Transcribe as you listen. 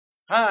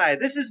Hi,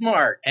 this is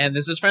Mark. And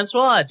this is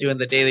Francois doing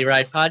the Daily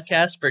Ride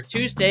podcast for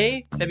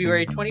Tuesday,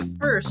 February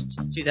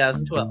 21st,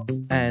 2012.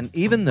 And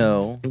even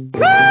though...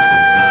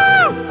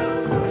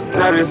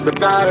 That is the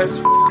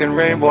baddest f***ing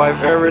rainbow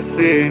I've ever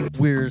seen.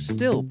 We're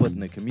still putting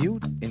the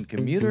commute in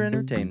commuter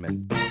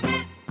entertainment.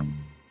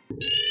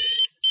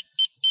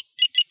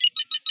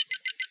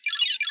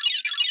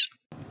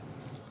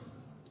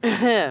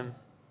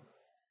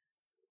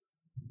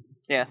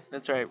 Yeah,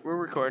 that's right. We're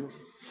recording.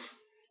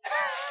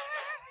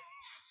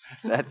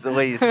 That's the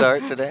way you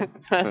start today?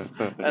 That's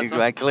You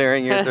by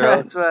clearing your throat?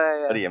 That's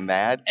why. What are you,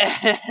 mad?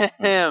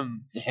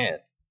 Yes.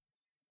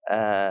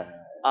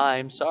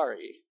 I'm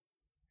sorry.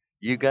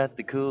 You got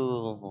the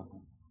cool...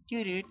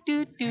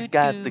 Do-do-do-do-do.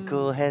 Got the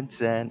cool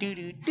headset.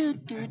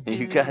 Do-do-do-do-do.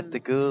 You got the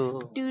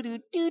cool...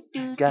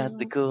 Do-do-do-do-do. Got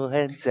the cool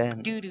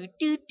headset.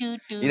 Do-do-do-do-do.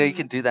 You know, you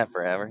can do that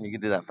forever. You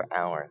can do that for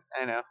hours.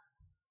 I know.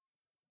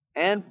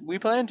 And we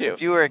plan to.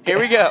 If you were a Here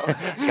we go.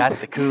 Got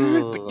the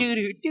cool...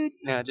 Do-do-do.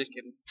 No, just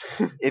kidding.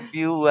 If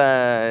you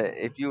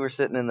were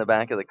sitting in the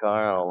back of the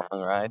car on a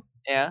long ride,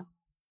 Yeah,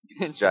 you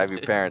could just drive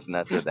your parents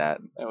nuts with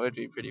that. that would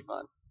be pretty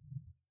fun.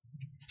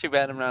 It's too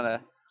bad I'm not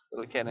a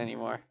little kid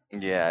anymore.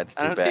 Yeah, it's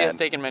I too don't see us bad.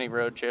 taking many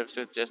road trips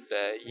with just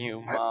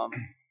you, Mom,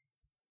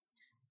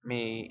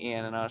 me,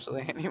 Ian, and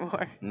Ashley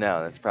anymore.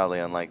 No, that's probably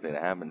unlikely to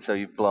happen. So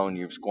you've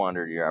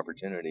squandered your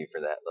opportunity for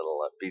that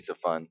little piece of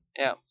fun.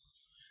 Yeah.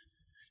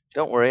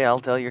 Don't worry, I'll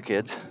tell your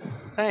kids.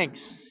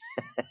 Thanks.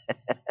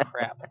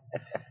 Crap.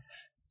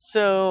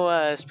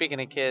 So, speaking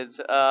of kids,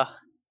 it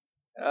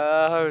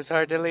was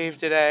hard to leave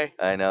today.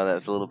 I know, that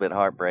was a little bit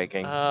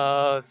heartbreaking.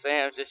 Oh,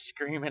 Sam's just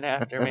screaming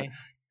after me.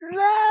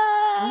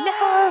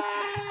 No!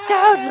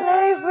 Don't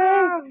leave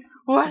me!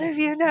 What if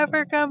you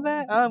never come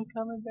back? I'm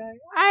coming back.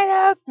 I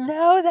don't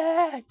know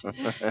that!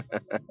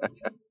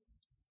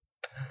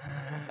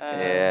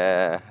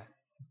 Yeah.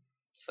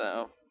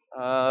 So,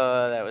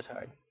 that was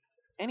hard.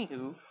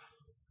 Anywho.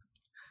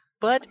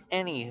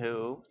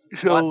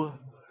 So,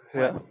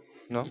 yeah.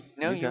 No?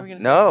 No, you were gonna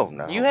say.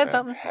 No. You had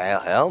something?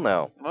 Hell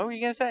no. What were you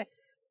gonna say?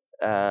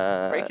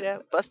 Break it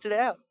out. Bust it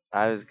out.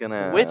 I was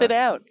gonna... Whip it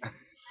out.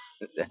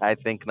 I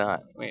think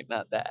not. Wait,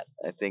 not that.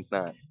 I think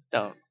not.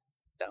 Don't.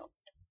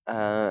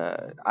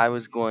 I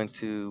was going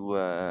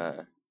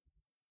to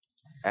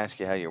ask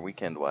you how your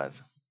weekend was.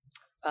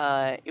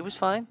 It was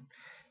fine.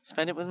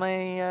 Spent it with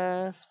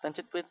my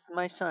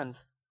son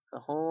the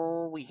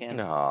whole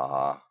weekend.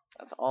 Aw.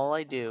 That's all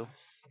I do.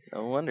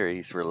 No wonder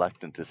he's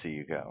reluctant to see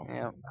you go.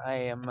 Yeah, I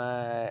am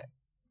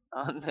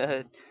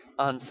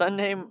on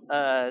Sunday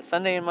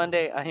and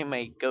Monday. I am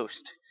a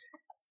ghost.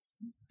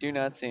 Do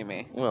not see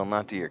me. Well,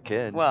 not to your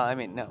kid. Well, I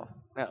mean, no.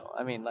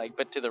 I mean, like,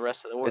 but to the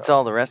rest of the world. It's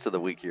all the rest of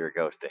the week you're a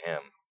ghost to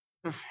him.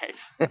 Right.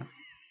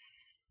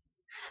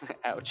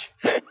 Ouch.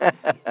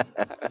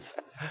 That's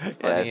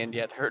funny and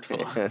yet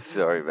hurtful.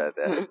 Sorry about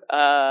that.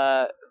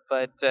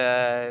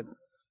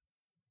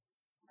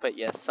 But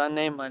yes,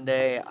 Sunday,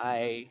 Monday,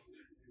 I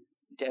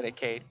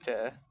dedicate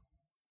to.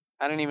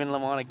 I don't even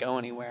want to go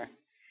anywhere.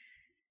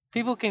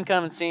 People can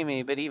come and see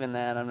me, but even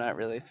that, I'm not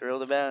really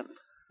thrilled about.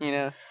 You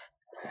know.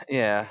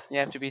 Yeah. You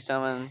have to be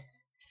someone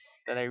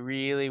that I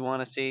really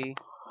want to see,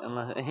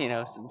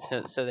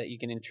 and so that you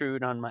can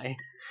intrude on my.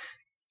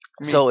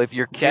 So if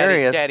you're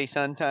curious,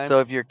 daddy-son time. So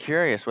if you're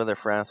curious whether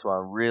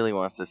Francois really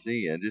wants to see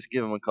you, just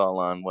give him a call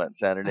on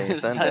Saturday or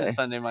Sunday.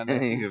 Sunday,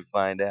 Monday. You can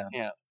find out.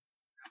 Yeah.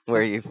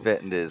 Where you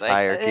fit into his Like,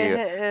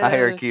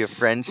 hierarchy of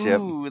friendship.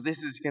 Ooh,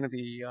 this is gonna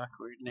be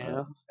awkward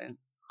now.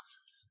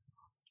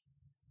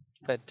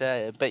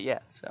 But yeah,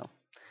 so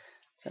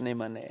Sunday,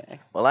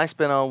 Monday. Well, I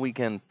spent all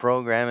weekend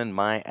programming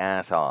my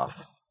ass off.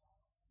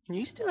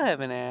 You still have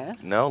an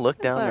ass. No, look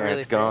That's down not there. really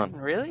It's gone.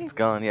 fair. Really? It's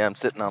gone. Yeah, I'm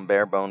sitting on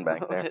bare bone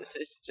back there.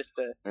 It's just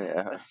a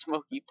Yeah.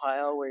 smoky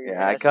pile where your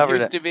Yeah, I ass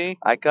covered used it. to be.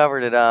 I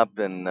covered it up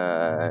and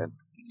I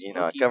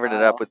Smoky covered it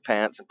pile. up with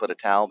pants and put a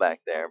towel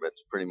back there, but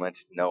it's pretty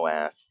much no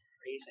ass.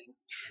 Phrasing.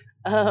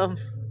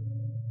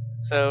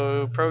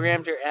 So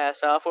programmed your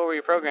ass off. What were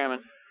you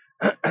programming?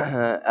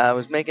 I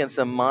was making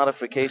some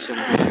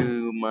modifications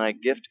to my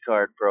gift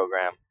card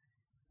program.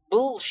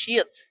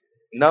 Bullshit.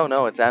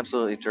 No, it's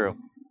absolutely true.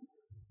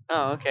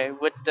 Oh, okay.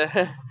 What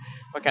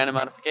kind of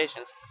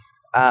modifications?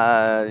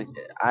 I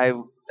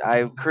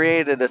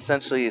created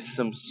essentially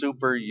some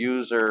super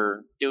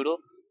user. Doodle.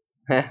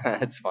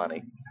 It's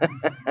funny.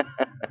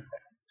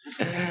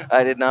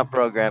 I did not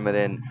program it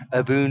in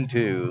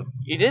Ubuntu.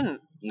 You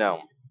didn't. No.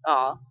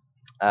 Aw.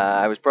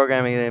 I was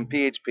programming it in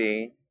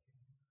PHP.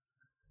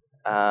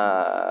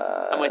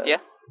 I'm with you.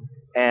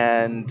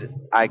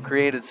 And I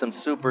created some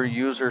super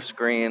user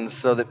screens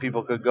so that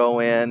people could go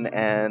in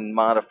and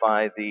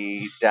modify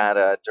the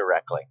data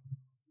directly.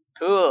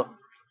 Cool.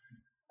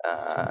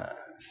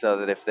 So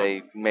that if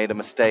they made a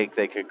mistake,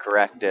 they could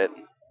correct it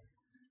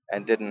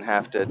and didn't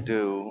have to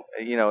do,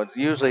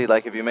 usually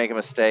like if you make a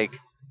mistake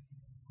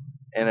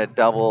in a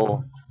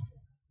double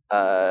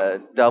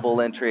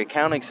entry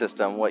accounting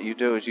system, what you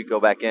do is you go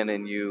back in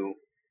and you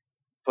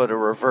put a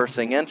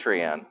reversing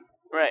entry in.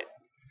 Right.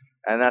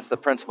 And that's the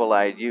principle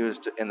I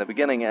used in the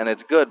beginning, and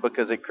it's good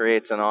because it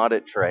creates an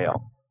audit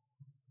trail.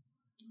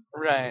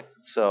 Right.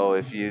 So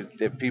if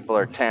people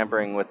are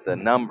tampering with the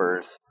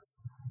numbers,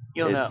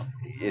 You'll know.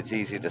 it's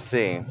easy to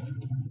see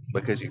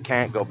because you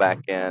can't go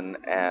back in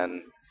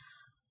and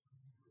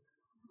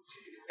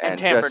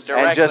tamper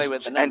directly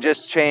with the numbers. and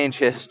just change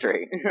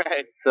history.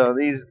 Right. So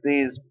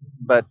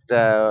but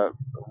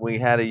we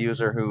had a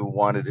user who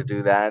wanted to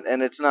do that,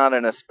 and it's not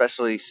an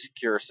especially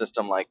secure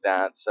system like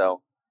that.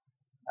 So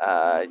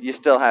you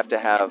still have to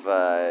have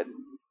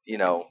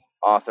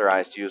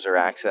authorized user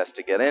access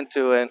to get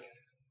into it.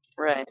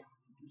 Right.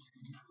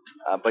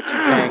 But you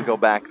can go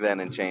back then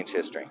and change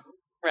history.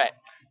 Right.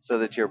 So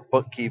that your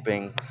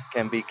bookkeeping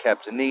can be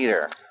kept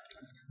neater.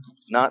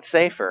 Not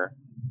safer,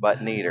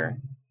 but neater.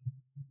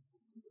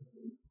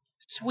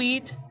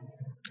 Sweet.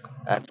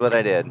 That's what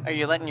I did. Are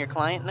you letting your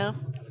client know?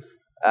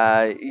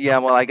 Yeah,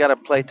 well, I got to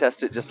play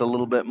test it just a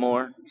little bit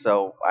more.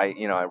 So I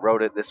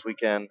wrote it this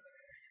weekend.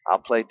 I'll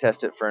play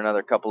test it for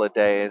another couple of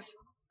days.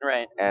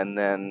 Right. And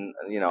then,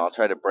 I'll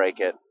try to break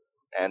it.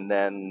 And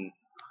then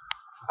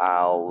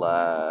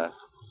I'll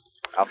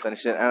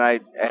finish it.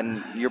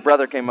 And your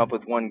brother came up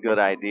with one good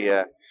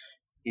idea.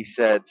 He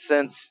said,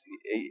 since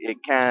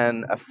it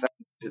can affect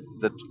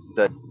the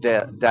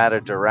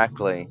data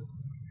directly,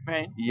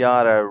 right, you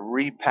ought to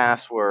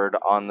re-password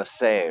on the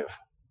save.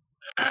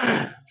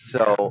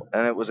 So,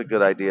 and it was a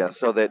good idea.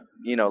 So that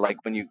like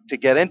to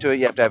get into it,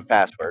 you have to have a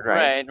password,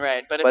 right?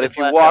 Right. But if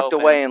you walked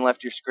away and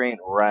left your screen,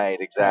 right,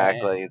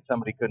 exactly. Right.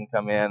 Somebody couldn't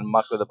come in,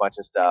 muck with a bunch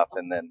of stuff,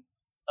 and then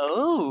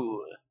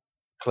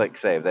click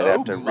save. They'd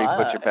have to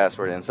re-put your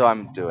password in. So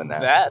I'm doing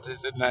that. That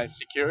is a nice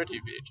security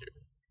feature.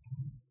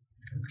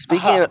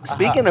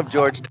 Speaking of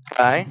George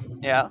Takei,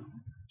 yeah,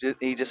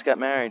 he just got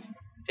married.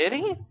 Did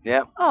he?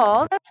 Yeah.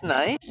 Oh, that's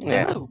nice.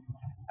 Yeah. Dude.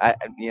 I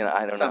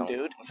don't know. Some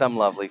dude. Some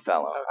lovely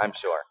fellow, okay. I'm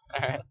sure.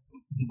 All right.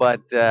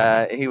 But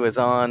he was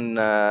on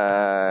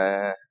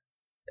an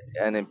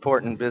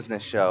important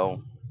business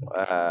show,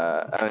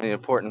 an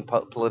important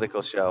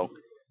political show.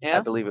 Yeah.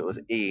 I believe it was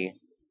E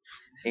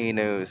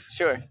News.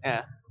 Sure.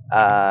 Yeah.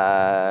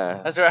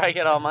 That's where I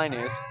get all my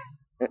news.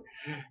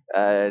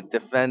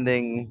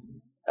 Defending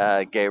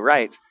gay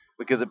rights,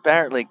 because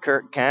apparently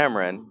Kirk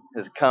Cameron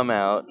has come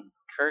out.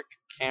 Kirk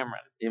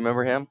Cameron. You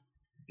remember him?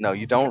 No,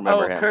 you don't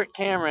remember him. Oh, Kirk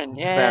Cameron.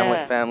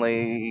 Yeah.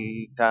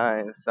 Family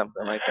Ties,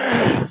 something like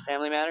that.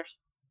 Family Matters?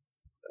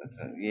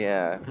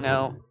 Yeah.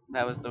 No,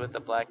 that was with the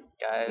black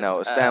guys. No, it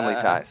was Family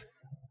Ties.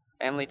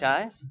 Family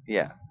Ties?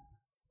 Yeah.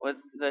 Was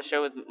the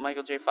show with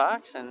Michael J.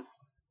 Fox and?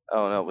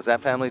 Oh no, was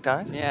that Family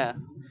Ties? Yeah.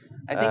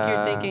 I think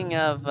you're thinking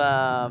of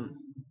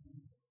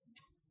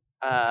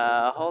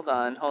hold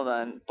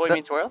on. Boy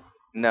Meets World?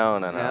 No,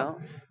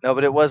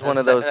 but it was one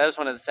of those. That was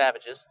one of the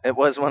Savages. It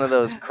was one of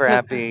those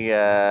crappy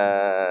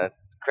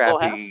Full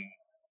House?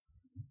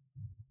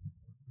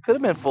 Could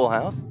have been Full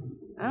House.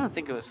 I don't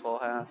think it was Full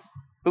House.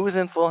 Who was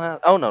in Full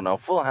House? Oh no,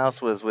 Full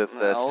House was with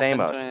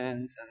Stamos.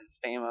 Twins and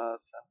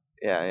Stamos.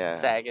 Yeah.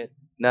 Saget.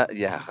 No,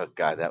 yeah. Oh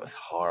God, that was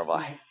horrible.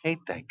 I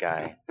hate that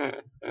guy.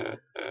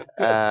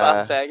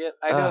 Bob Saget.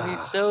 I know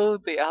he's so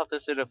the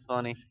opposite of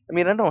funny. I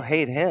mean, I don't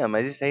hate him.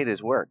 I just hate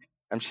his work.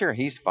 I'm sure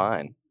he's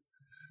fine.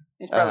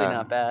 He's probably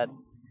not bad.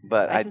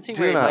 But I can see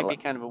where he might be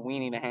kind of a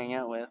weenie to hang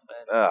out with,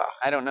 but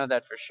I don't know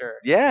that for sure.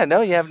 Yeah,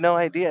 no, you have no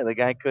idea. The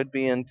guy could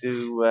be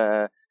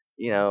into,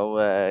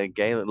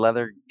 gay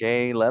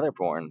leather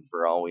porn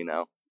for all we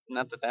know.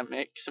 Not that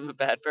makes him a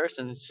bad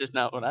person. It's just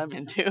not what I'm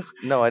into.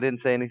 No, I didn't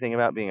say anything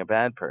about being a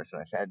bad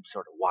person. I said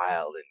sort of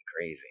wild and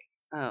crazy.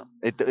 Oh.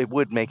 It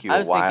would make you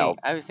wild.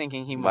 I was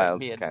thinking he might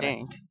be a kinda.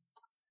 dink.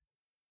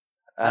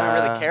 I don't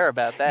really care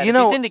about that. If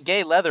he's into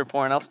gay leather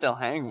porn, I'll still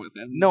hang with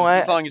him. No,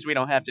 as long as we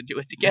don't have to do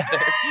it together.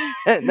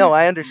 No,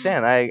 I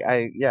understand.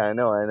 I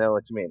know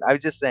what you mean. I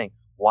was just saying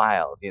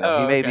wild. He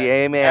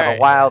may have a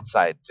wild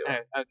side to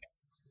it. Okay,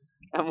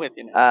 I'm with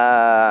you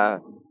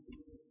now.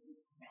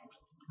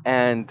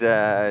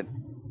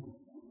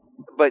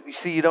 But you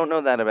see, you don't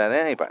know that about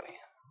anybody.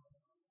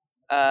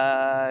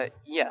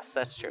 Yes,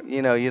 that's true.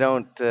 You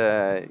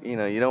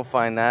don't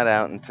find that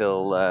out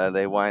until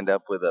they wind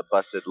up with a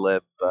busted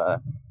lip,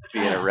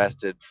 being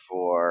arrested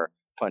for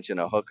punching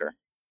a hooker.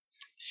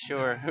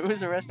 Sure. Who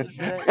was arrested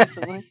for that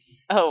recently?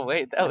 Oh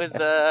wait, that was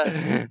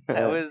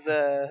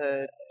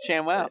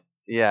ShamWow.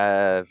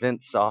 Yeah,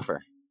 Vince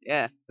Offer.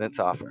 Yeah. Vince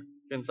Offer.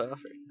 From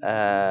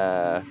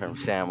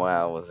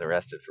ShamWow was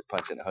arrested for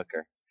punching a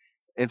hooker.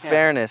 In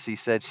fairness, he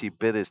said she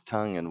bit his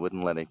tongue and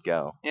wouldn't let it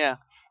go. Yeah.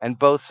 And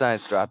both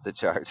sides dropped the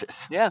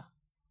charges. Yeah.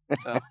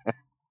 So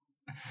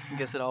I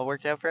guess it all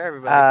worked out for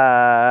everybody.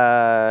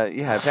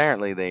 Yeah,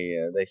 apparently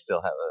they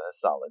still have a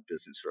solid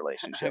business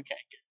relationship. Okay,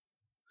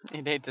 good.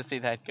 You'd hate to see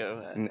that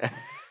go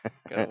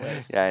to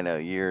waste. Yeah, I know.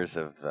 Years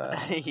of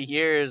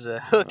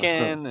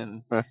hooking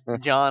and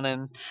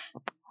jawning.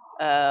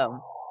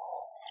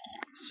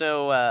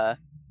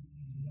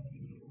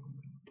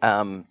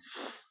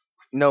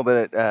 No,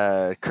 but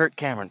Kirk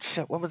Cameron.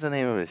 What was the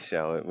name of his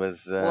show? It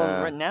was.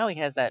 Well, right now he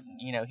has that.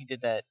 He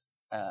did that.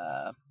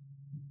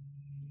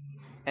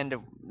 End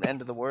of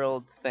the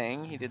world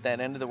thing. He did that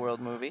end of the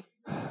world movie.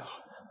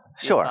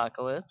 Sure.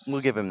 Apocalypse.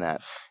 We'll give him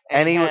that.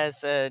 And he w-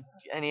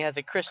 has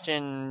a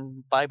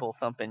Christian Bible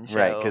thumping show.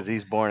 Right, because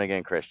he's born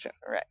again Christian.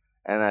 Right.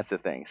 And that's the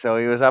thing. So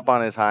he was up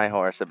on his high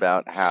horse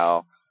about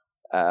how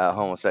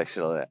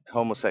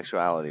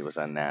homosexuality was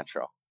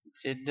unnatural.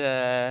 Did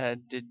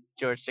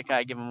George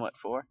Takei give him what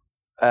for?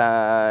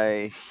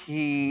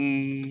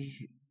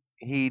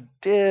 He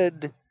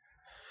did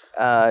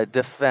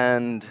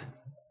defend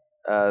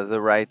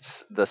the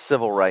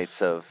civil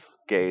rights of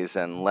gays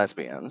and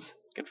lesbians,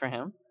 Good for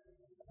him.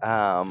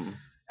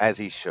 as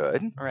he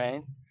should.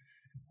 Right.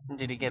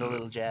 Did he get a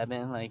little jab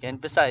in?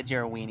 And besides,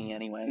 you're a weenie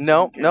anyway. So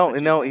No, who cares what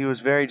you no, think? he was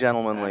very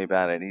gentlemanly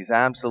about it. He's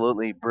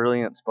absolutely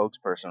brilliant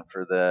spokesperson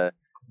for the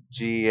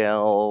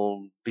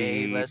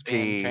Gay,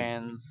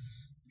 lesbian, GLBT,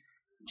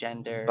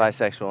 transgender.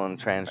 bisexual, and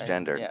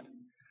transgender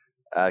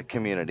Yeah.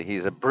 community.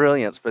 He's a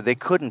brilliant, but they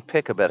couldn't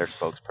pick a better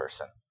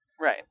spokesperson.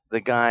 Right.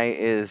 The guy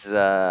is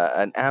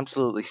an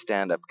absolutely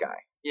stand-up guy.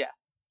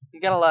 He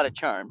got a lot of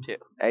charm too.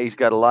 He's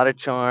got a lot of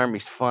charm.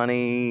 He's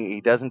funny.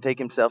 He doesn't take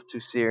himself too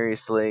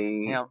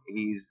seriously. Yeah.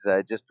 He's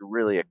just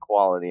really a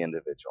quality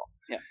individual.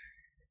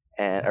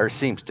 Yeah. Or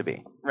seems to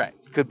be. Right.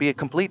 Could be a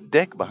complete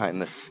dick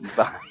behind this,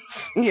 But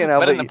in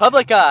the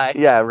public eye.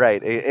 yeah,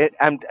 right.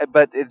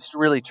 But it's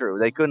really true.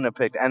 They couldn't have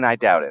picked, and I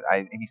doubt it.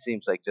 He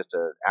seems like just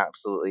a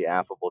absolutely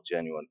affable,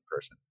 genuine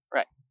person.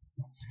 Right.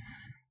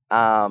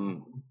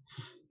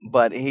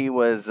 But he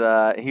was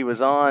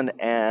on,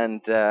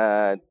 and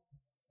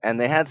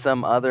they had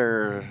some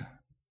other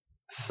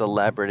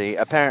celebrity,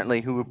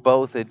 apparently, who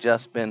both had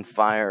just been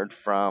fired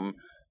from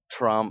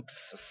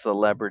Trump's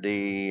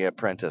Celebrity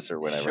Apprentice or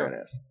whatever Sure.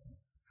 it is.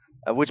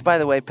 Which, by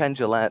the way, Penn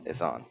Jillette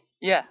is on.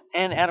 Yeah,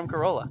 and Adam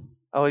Carolla.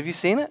 Oh, have you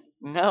seen it?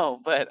 No,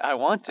 but I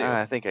want to.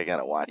 I think I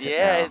gotta watch it.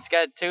 Yeah, now. it's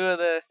got two of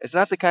the. It's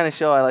not the kind of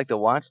show I like to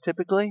watch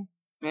typically,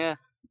 Yeah.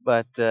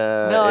 but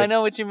No, I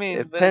know what you mean.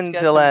 if but Penn it's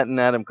got Jillette and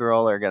Adam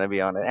Carolla are going to be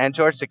on it, and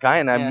George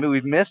Takei, and Yeah.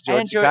 we've missed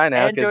some, George Takei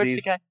now and because George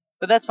he's. Takei.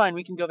 But that's fine.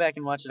 We can go back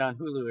and watch it on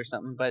Hulu or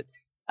something. But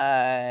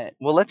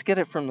Well, let's get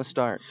it from the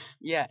start.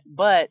 yeah.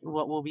 But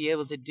what we'll be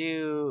able to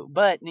do.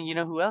 But you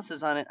know who else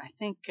is on it? I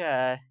think.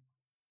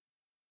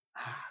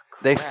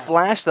 They crap.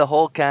 flashed the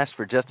whole cast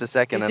for just a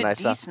second, Is and it I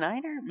Dee saw.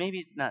 Snider? Maybe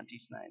it's not Dee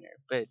Snider,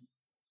 but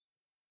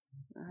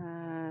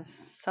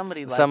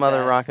somebody like Some other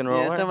that. rock and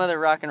roller? Yeah, some other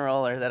rock and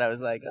roller that I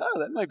was like, oh,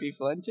 that might be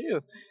fun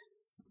too.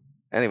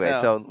 Anyway,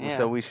 So, yeah.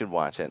 so we should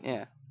watch it.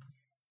 Yeah,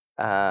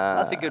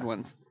 Lots lots of good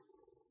ones.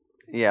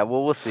 Yeah,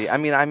 well, we'll see. I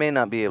mean, I may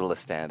not be able to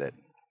stand it,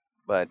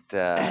 but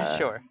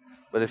Sure.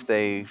 But if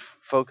they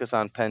focus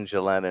on Penn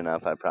Jillette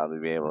enough, I'd probably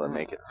be able to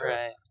make it through.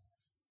 Right.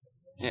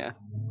 Yeah.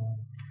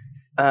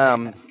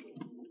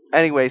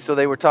 Anyway, so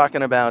they were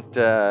talking about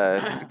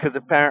because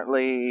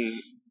apparently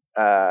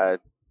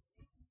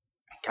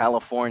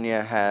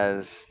California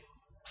has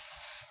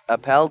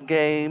upheld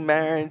gay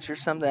marriage or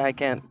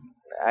something.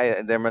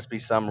 There must be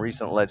some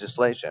recent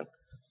legislation.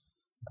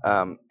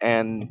 And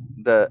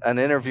an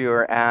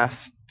interviewer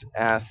asked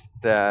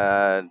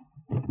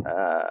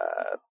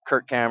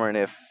Kirk Cameron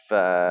if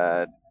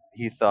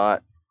he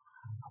thought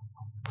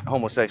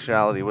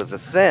homosexuality was a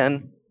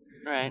sin.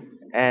 Right.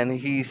 And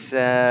he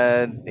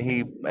said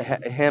he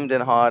hemmed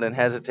and hawed and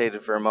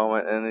hesitated for a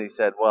moment, and then he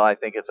said, "Well, I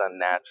think it's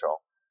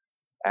unnatural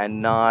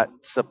and not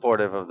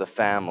supportive of the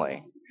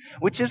family,"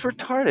 which is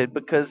retarded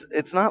because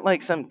it's not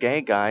like some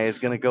gay guy is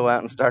going to go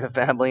out and start a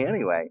family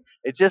anyway.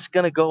 It's just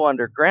going to go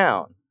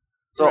underground.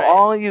 So Right.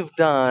 all you've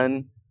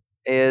done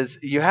is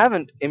you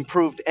haven't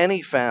improved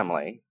any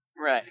family,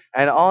 Right.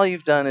 and all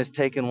you've done is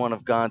taken one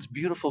of God's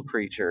beautiful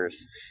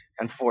creatures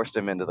and forced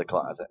him into the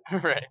closet.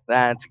 Right.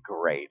 That's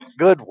great.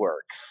 Good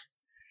work.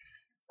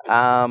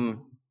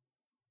 And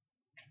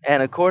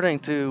according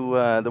to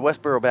the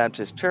Westboro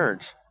Baptist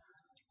Church,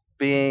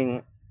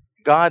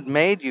 God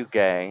made you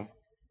gay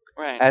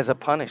Right. as a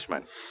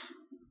punishment.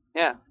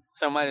 Yeah.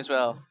 So might as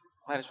well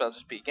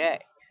just be gay,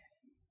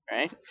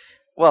 right?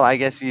 Well, I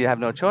guess you have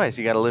no choice.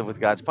 You got to live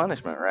with God's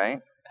punishment, right?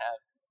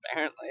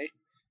 Apparently.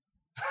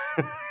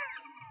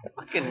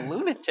 Fucking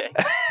lunatic.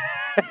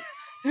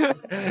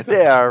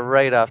 They are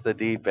right off the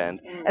deep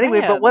end. Anyway,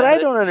 Yeah, but what I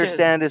it's don't just-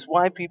 understand is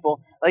why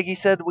people, like he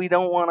said, we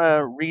don't want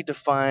to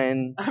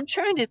redefine. I'm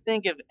trying to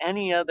think if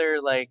any other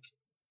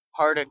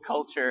part of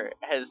culture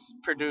has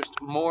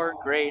produced more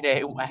grade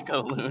A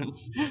wacko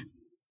loons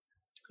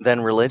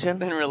Than religion?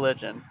 than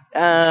religion.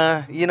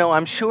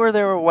 I'm sure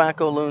there were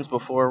wacko loons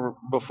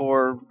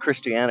before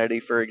Christianity,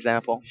 for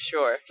example.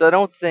 Sure. So I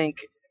don't think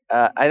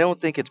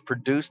it's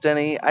produced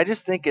any. I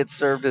just think it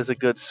served as a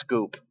good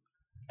scoop.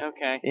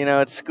 Okay.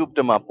 It scooped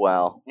them up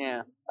well.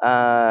 Yeah.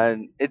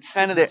 It's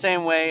Kind of the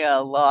same way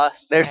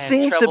Lost there and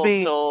seems to Troubled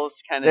be-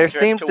 Souls kind of there drift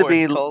seems to towards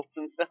be- cults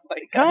and stuff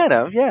like that. kind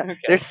of, yeah. Okay.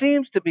 There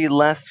seems to be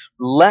less,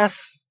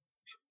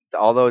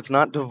 although it's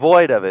not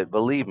devoid of it.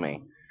 Believe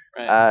me.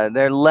 Right.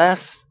 There's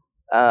less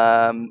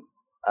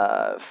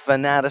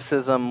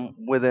fanaticism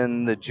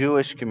within the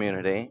Jewish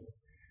community.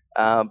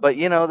 But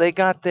they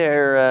got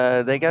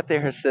their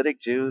Hasidic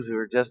Jews who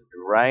are just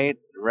right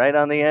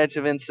on the edge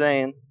of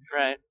insane.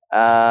 Right.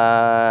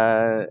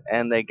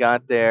 And they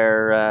got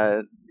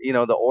their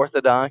the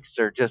Orthodox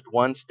are just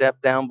one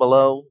step down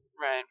below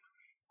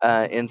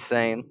Right.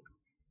 insane,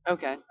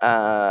 Okay.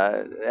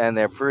 and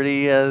they're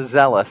pretty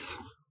zealous.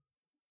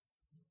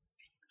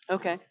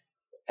 Okay.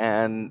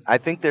 And I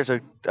think there's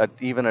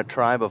even a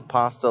tribe of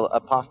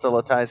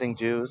apostolatizing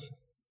Jews,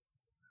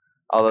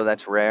 although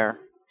that's rare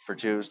for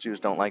Jews. Jews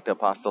don't like to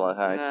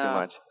apostatize too No.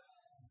 much.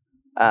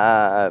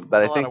 But It's a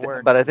I lot think, of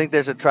work. but I think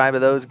there's a tribe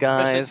of those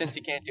Especially guys. since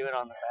you can't do it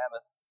on the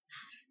Sabbath.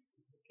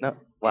 No,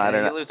 well, I You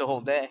don't know, know. you lose a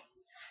whole day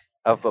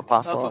Of of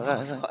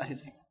apostolizing.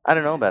 apostolizing. I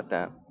don't know about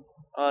that.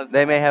 Well,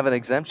 They may have an I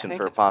exemption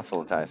think for it's-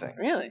 apostolizing.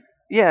 Really?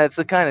 Yeah, it's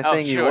the kind of Oh,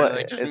 thing you sure. would.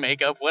 Like, just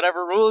make up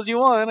whatever rules you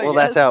want. I Well,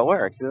 guess. that's how it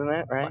works, isn't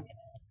it? Right.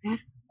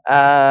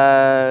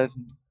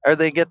 Or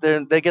they get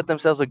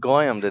themselves a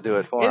goyim to do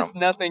it for them. It's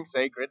nothing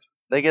sacred.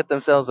 They get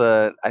themselves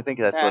a. I think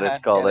that's what it's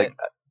called. Get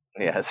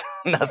Yes,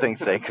 nothing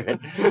sacred.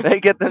 They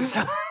get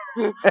themselves.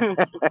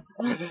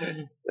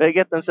 They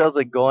get themselves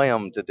a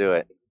goyim to do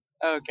it.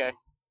 Okay.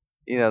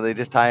 They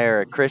just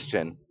hire a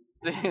Christian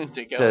to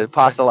go to and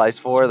apostolize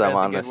for spread them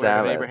on the good word of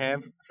Sabbath.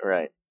 Abraham.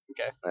 Right.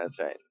 Okay. That's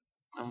right.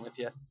 I'm with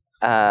you.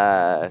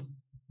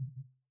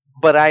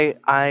 But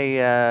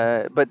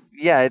but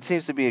yeah, it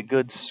seems to be a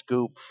good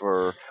scoop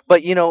for.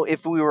 But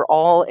if we were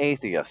all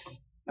atheists,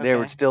 there Okay.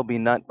 would still be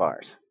nut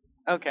bars.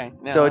 Okay.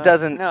 No, So it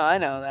doesn't- No, I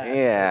know that.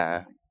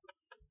 Yeah.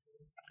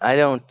 I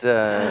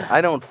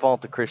don't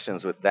fault the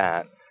Christians with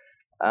that.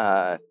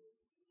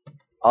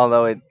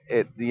 Although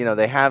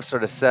they have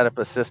sort of set up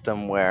a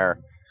system where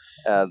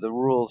the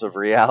rules of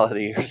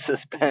reality are Seem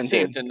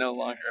suspended. to no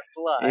longer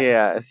apply.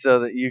 Yeah, so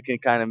that you can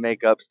kind of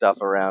make up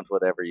stuff around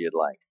whatever you'd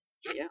like.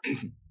 Yeah.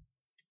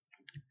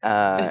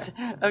 Uh,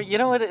 You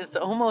know what? It's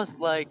almost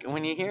like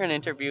when you hear an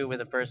interview with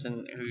a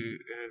person who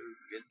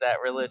is that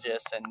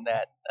religious and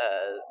that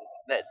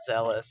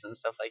zealous and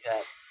stuff like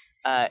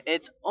that.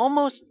 It's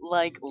almost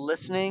like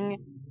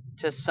listening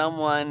to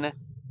someone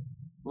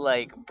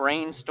like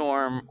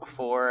brainstorm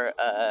for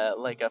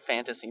like a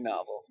fantasy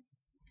novel.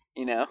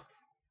 You know?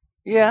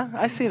 yeah,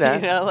 I see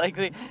that. You know, like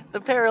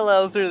the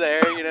parallels are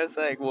there. It's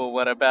like, well,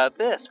 what about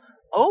this?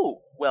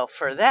 Oh, well,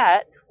 for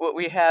that, what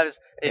we have is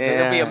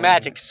it'll be a Yeah.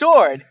 magic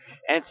sword,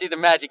 and see, the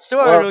magic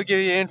sword Well- will give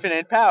you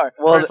infinite power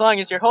well, for as long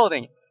as you're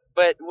holding it.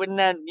 But wouldn't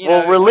that,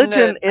 Well, religion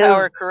wouldn't that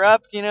power is-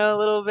 corrupt, a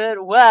little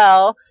bit?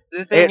 Well,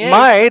 the thing It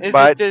might, is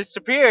but- it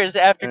disappears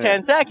after Yeah.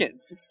 10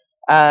 seconds. So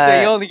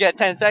you Uh, only get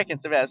 10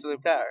 seconds of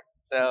absolute power.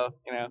 So,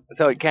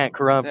 so it can't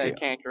corrupt you. it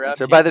can't corrupt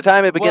So you. by the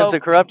time it begins Well, to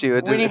corrupt you,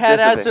 when you had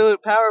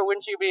absolute power,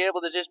 wouldn't you be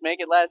able to just make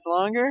it last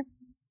longer?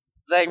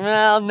 It's like,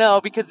 well, no,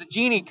 because the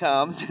genie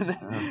comes.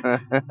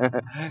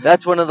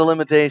 That's one of the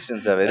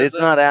limitations of it. That's It's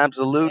not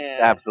absolute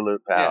Yeah.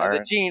 power.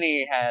 the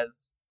genie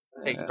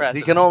takes You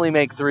precedence. can only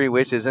make 3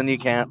 wishes, and you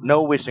can't.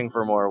 No wishing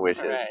for more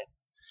wishes. Right.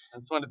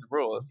 That's one of the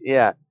rules.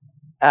 Yeah.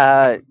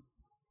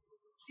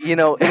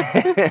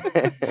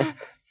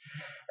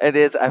 It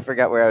is. I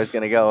forgot where I was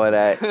going to go.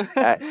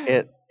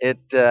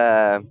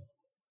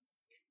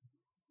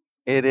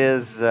 It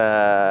is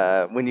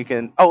when you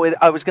can. Oh,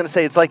 I was going to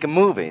say it's like in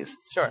movies.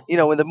 Sure. In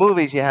the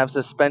movies you have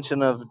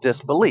suspension of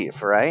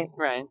disbelief, right?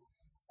 Right.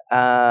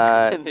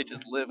 Uh, And they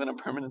just live in a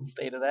permanent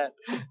state of that.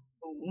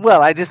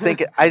 well, I just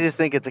think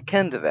it's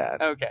akin to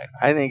that. Okay.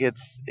 I think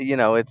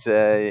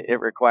it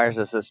requires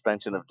a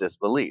suspension of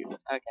disbelief.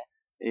 Okay.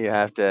 You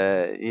have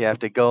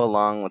to go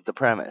along with the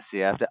premise.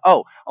 You have to.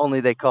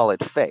 Only they call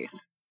it faith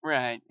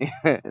Right.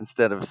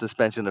 instead of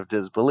suspension of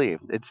disbelief.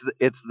 It's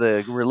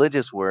the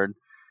religious word.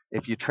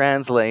 If you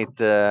translate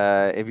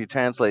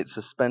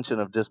suspension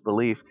of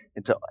disbelief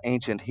into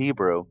ancient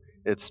Hebrew,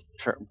 it's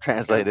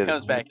translated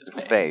Comes back as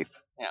faith. faith.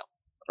 Yeah.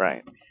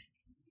 Right.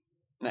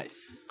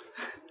 Nice.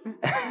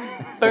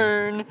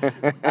 Burn.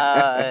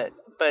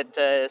 But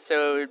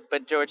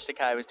George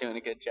Takei was doing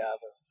a good job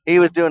of. He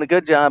was doing a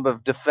good job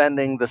of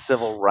defending the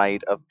civil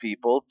right of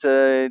people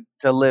to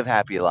live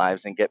happy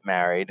lives and get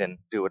married and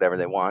do whatever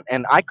they want.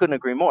 And I couldn't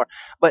agree more.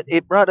 But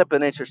it brought up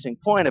an interesting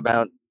point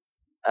about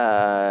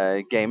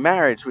gay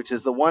marriage, which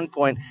is the one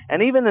point.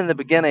 And even in the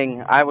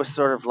beginning, I was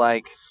sort of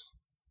like,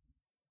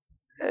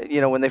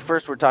 when they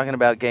first were talking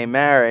about gay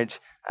marriage,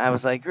 I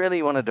was like, really,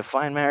 you want to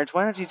define marriage?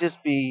 Why don't you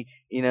just be,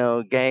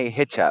 gay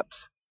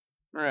hitch-ups?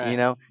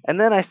 Right. And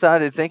then I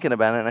started thinking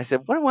about it, and I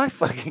said, what do I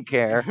fucking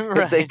care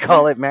if they Right.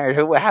 call it marriage?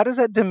 How does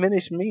that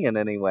diminish me in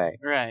any way?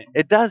 Right.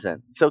 It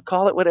doesn't. So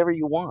call it whatever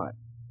you want.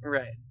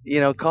 Right.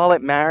 Call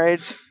it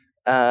marriage.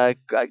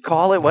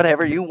 Call it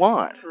whatever you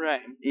want.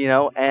 Right.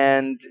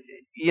 And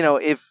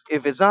if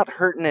it's not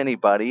hurting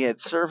anybody, it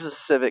serves a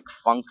civic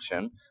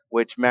function,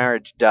 which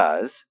marriage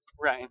does,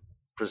 Right.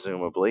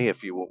 presumably,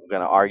 if you were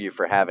going to argue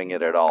for having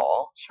it at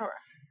all. Sure.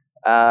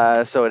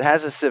 So it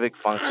has a civic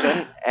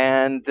function,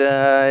 and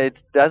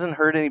it doesn't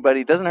hurt anybody.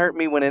 It doesn't hurt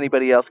me when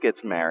anybody else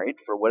gets married,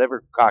 for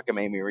whatever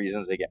cockamamie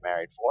reasons they get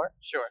married for.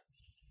 Sure.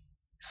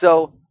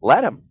 So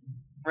let them.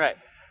 Right.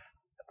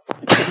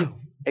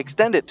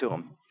 Extend it to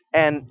them.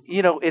 And,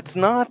 it's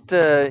not,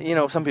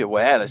 some people,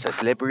 well, it's a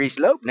slippery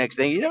slope. Next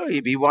thing you know,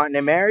 you'd be wanting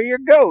to marry your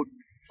goat.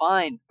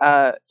 Fine.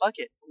 Fuck Fuck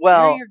it.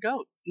 well, Marry your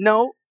goat.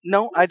 no,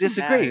 No, I Doesn't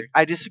disagree. matter.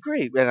 I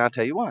disagree, and I'll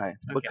tell you why.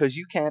 Okay. Because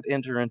you can't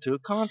enter into a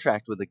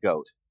contract with a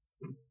goat.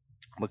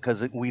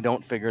 Because we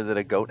don't figure that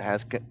a goat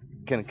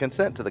can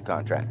consent to the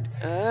contract.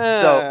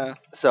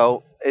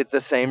 So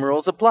the same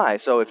rules apply.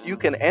 So if you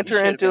can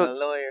enter into a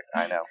lawyer.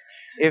 I know.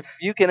 If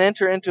you can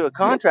enter into a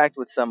contract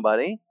with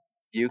somebody,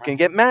 you can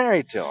get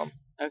married to them.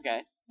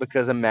 Okay.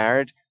 Because a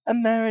marriage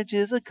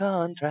is a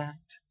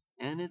contract.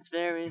 And it's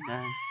very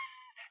nice.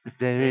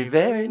 Very,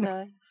 very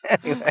nice.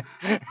 Anyway.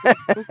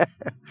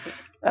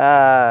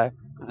 But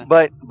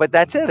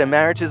that's it. A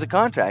marriage is a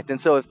contract. And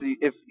so if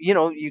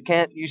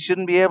you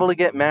shouldn't be able to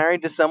get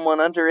married to someone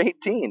under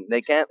 18.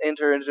 They can't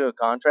enter into a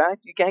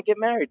contract. You can't get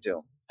married to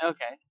them.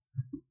 Okay.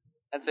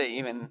 I'd say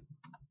even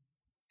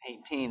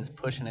 18's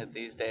pushing it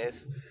these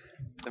days.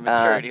 The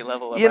maturity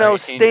level of our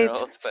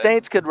 18-year-olds.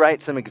 States could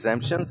write some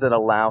exemptions that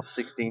allow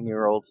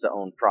 16-year-olds to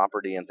own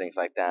property and things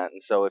like that.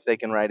 And so if they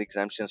can write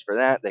exemptions for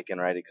that, they can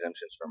write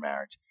exemptions for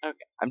marriage. Okay.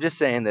 I'm just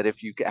saying that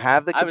if you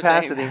have the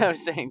capacity. I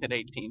was saying that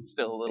 18's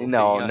still a little.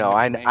 No, too no,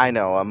 young. I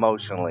know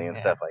emotionally and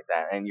stuff like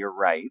that, and you're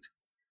right.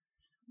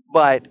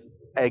 But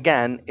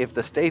again, if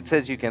the state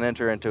says you can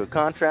enter into a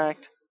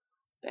contract,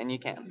 then you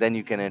can. Then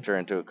you can enter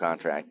into a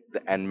contract.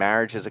 And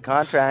marriage is a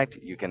contract,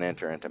 you can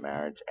enter into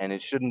marriage. And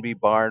it shouldn't be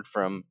barred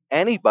from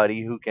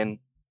anybody who can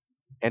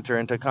enter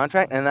into a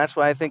contract. And that's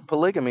why I think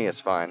polygamy is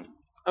fine.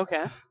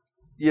 Okay.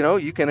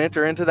 You can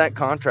enter into that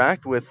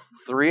contract with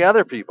 3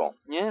 other people.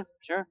 Yeah,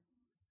 sure.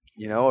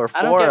 Or 4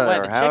 I don't get why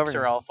or the however. chicks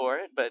are all for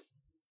it, but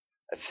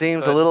it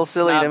seems a little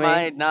silly to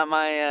me. Not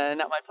my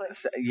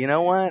place. You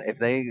know what? If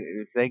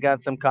they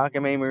got some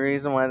cockamamie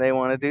reason why they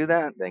want to do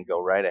that, then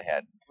go right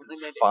ahead.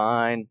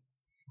 Fine.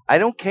 I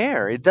don't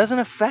care. It doesn't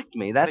affect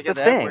me. That's the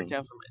thing. That worked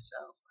out for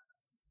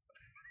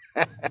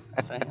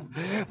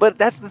myself. But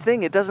that's the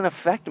thing. It doesn't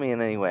affect me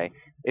in any way.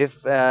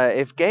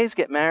 If gays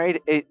get married,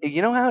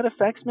 you know how it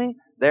affects me?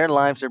 Their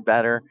lives are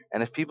better,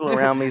 and if people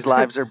around me's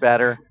lives are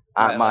better,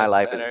 my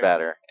life is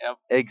better. Yep.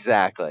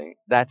 Exactly.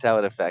 That's how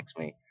it affects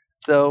me.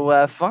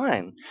 So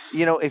fine.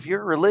 If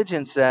your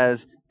religion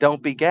says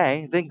don't be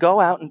gay, then go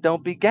out and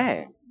don't be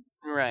gay.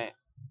 Right.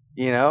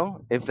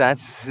 If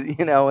that's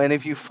and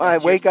if you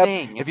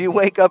if you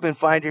wake up and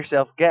find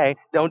yourself gay,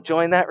 don't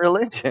join that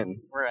religion.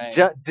 Right.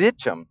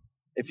 Ditch them.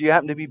 If you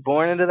happen to be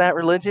born into that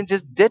religion,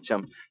 just ditch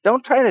them.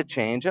 Don't try to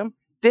change them.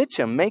 Ditch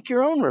them. Make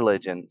your own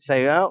religion.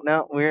 Say, oh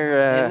no,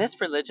 we're in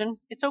this religion,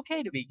 it's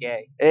okay to be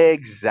gay.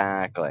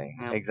 Exactly.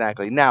 Yeah.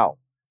 Exactly. Now,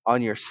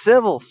 on your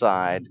civil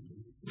side,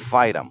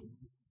 fight them.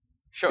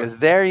 Sure. Because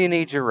there you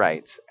need your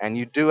rights, and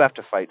you do have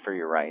to fight for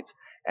your rights,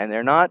 and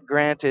they're not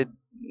granted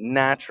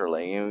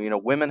naturally.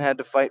 Women had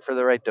to fight for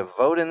the right to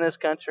vote in this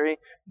country.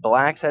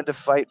 Blacks had to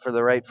fight for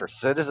the right for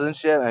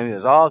citizenship. I mean,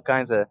 there's all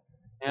kinds of,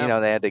 they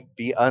had to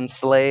be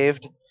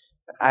unslaved.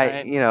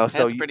 Right. So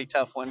that's a pretty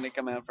tough one to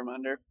come out from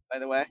under, by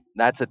the way.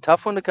 That's a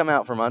tough one to come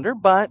out from under,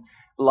 but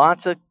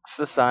lots of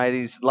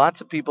societies, lots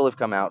of people have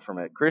come out from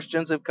it.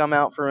 Christians have come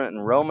out from it in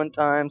Roman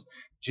times.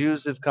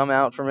 Jews have come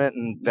out from it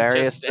in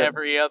various. Just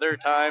every other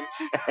time.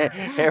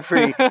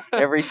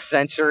 every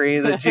century,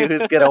 the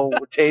Jews get a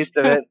taste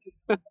of it.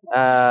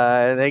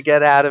 They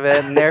get out of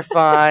it, and they're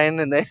fine.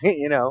 And they,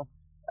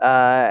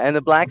 and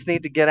the blacks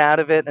need to get out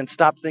of it and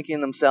stop thinking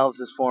of themselves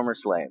as former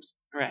slaves.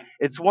 Right.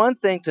 It's one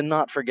thing to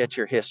not forget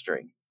your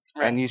history.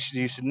 Right. And you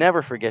should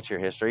never forget your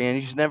history, and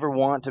you should never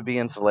want to be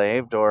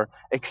enslaved or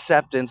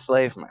accept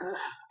enslavement.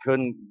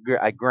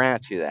 I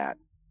grant you that.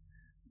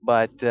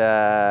 But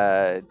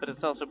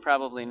it's also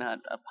probably not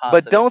a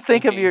positive.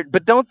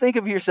 But don't think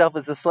of yourself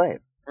as a slave.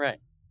 Right.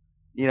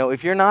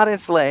 If you're not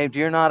enslaved,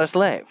 you're not a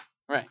slave.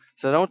 Right.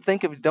 So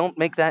don't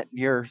make that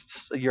your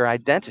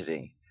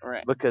identity.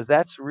 Right. Because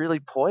that's really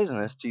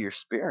poisonous to your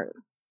spirit.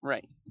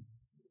 Right.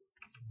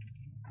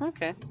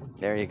 Okay.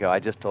 There you go. I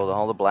just told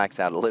all the blacks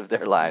how to live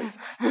their lives.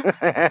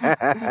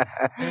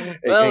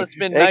 It's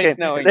been nice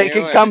knowing you. They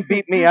can come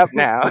beat me up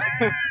now.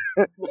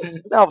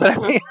 No, but I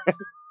mean.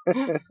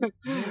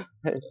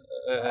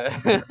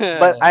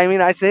 But I mean,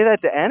 I say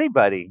that to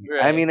anybody.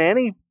 Right. I mean,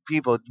 any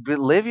people.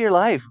 Live your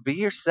life. Be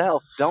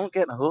yourself. Don't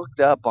get hooked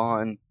up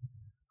on.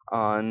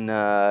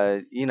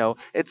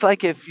 It's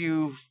like if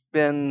you've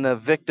been the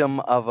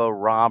victim of a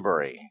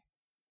robbery.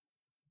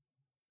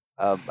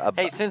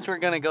 Hey, since we're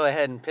gonna go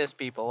ahead and piss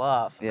people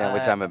off, which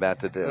I'm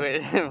about to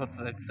do.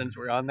 Since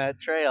we're on that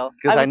trail,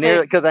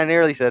 because I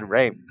nearly said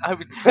rape.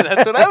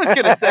 That's what I was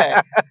gonna say.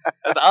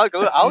 I'll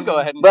go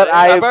ahead and. But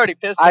I've already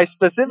pissed. I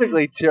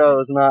specifically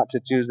chose not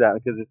to choose that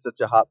because it's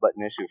such a hot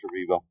button issue for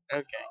people.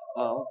 Okay.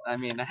 Well, I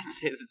mean, I'd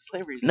say that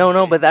slavery's.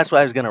 No, but that's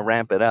why I was gonna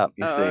ramp it up.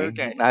 You see.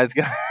 Okay. I was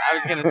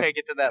gonna take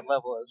it to that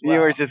level as well.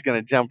 You were just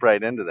gonna jump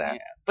right into that.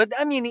 Yeah. But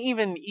I mean,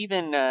 even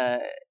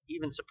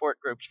support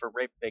groups for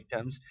rape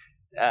victims.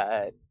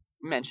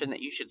 Mention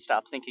that you should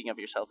stop thinking of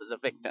yourself as a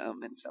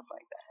victim and stuff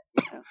like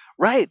that.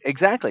 Right,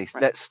 exactly.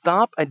 Right. That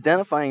stop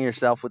identifying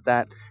yourself with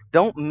that.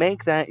 Don't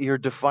make that your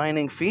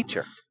defining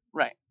feature.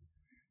 Right.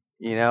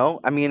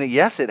 I mean,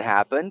 yes, it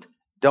happened.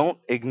 Don't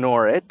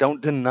ignore it. Don't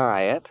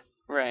deny it.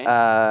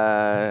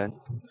 Right.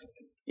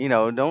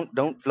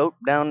 don't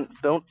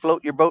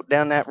float your boat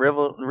down that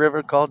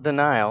river called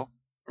denial.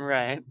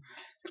 Right.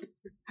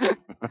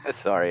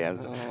 Sorry, Oh,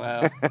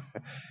 wow.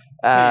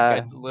 uh,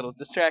 You got a little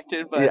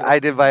distracted by yeah, I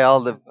did by all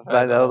the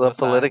by all all the the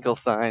political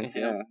signs.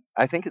 Yeah. Yeah,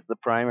 I think it's the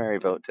primary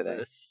vote today.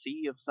 a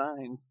sea of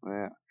signs.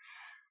 Yeah.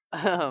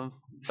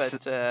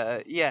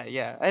 But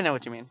yeah, I know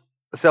what you mean.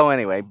 So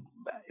anyway,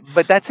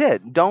 but that's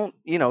it. Don't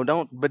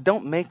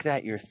make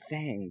that your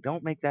thing.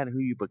 Don't make that who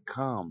you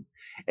become.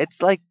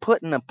 It's like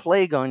putting a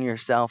plague on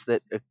yourself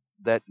that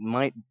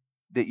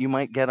you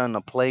might get on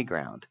the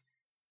playground.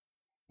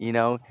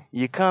 You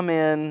come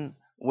in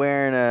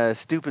wearing a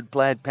stupid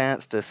plaid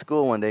pants to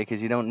school one day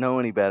because you don't know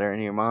any better,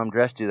 and your mom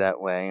dressed you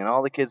that way, and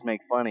all the kids make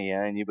fun of you,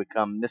 and you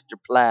become Mr.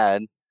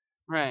 Plaid.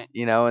 Right.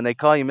 And they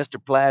call you Mr.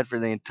 Plaid for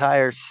the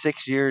entire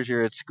 6 years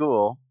you're at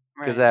school.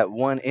 Because Right. that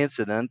one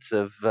incidence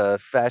of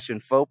fashion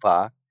faux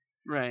pas,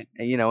 Right.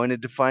 and it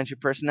defines your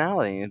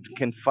personality and it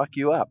can fuck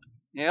you up.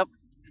 Yep.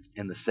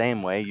 In the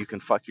same way, you can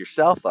fuck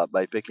yourself up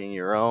by picking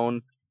your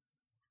own.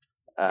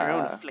 Your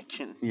own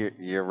affliction.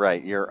 You're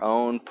right. Your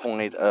own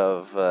point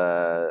of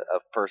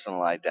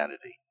personal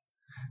identity.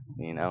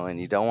 And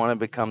you don't want to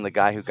become the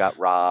guy who got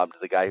robbed,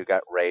 the guy who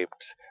got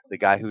raped, the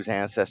guy whose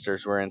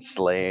ancestors were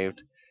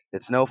enslaved.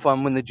 It's no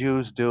fun when the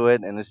Jews do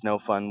it, and it's no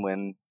fun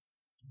when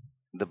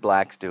the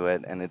blacks do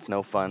it, and it's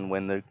no fun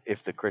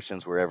if the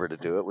Christians were ever to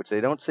do it, which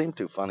they don't seem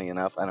to. Funny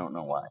enough, I don't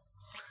know why.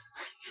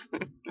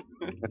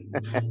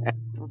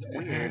 That's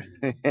weird.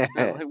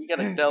 We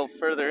gotta delve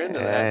further into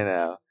I that.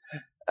 know.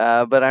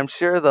 But I'm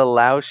sure the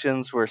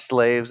Laotians were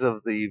slaves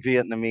of the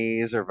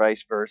Vietnamese or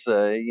vice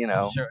versa,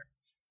 Sure.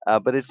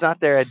 But it's not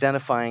their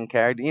identifying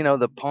character.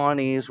 The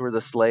Pawnees were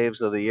the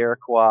slaves of the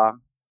Iroquois.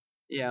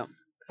 Yeah.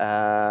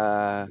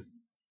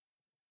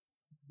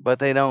 But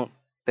they don't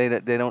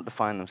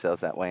define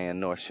themselves that way, and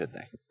nor should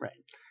they. Right.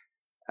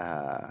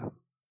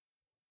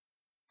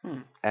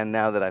 And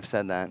now that I've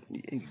said that,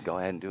 you can go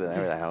ahead and do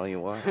whatever the hell you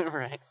want.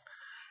 Right.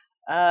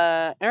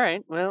 All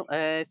right. Well,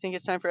 I think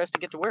it's time for us to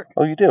get to work.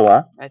 Oh, you do,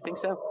 huh? I think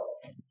so.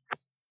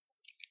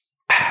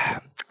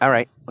 All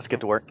right, let's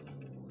get to work.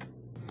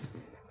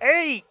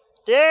 Hey,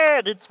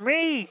 Dad, it's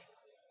me,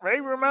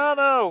 Ray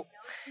Romano.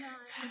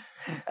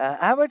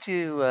 How about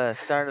you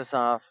start us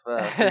off for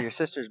your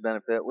sister's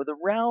benefit with a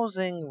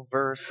rousing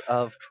verse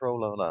of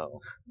Trololo?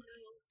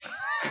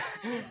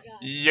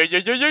 Yeah.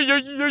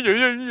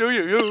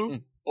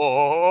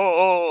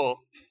 Oh.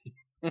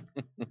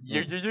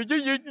 Yeah.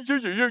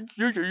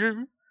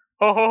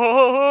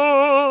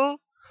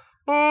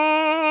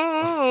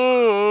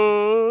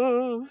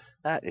 Oh.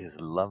 That is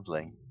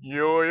lovely.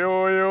 Yo.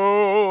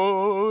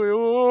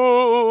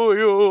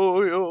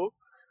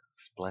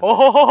 Splendid.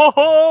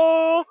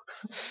 Oh.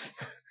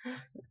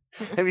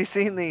 Have you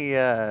seen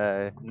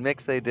the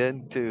mix they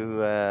did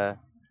to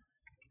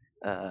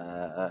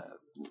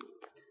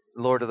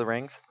Lord of the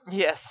Rings?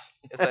 Yes.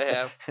 Yes, I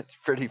have. It's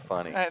pretty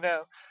funny. I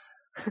know.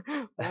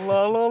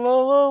 La la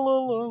la la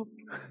la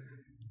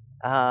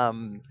la.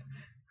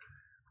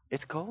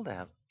 It's cold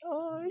out.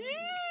 Oh,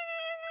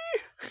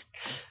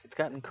 It's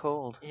gotten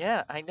cold.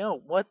 yeah, I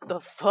know. What the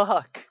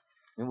fuck?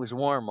 It was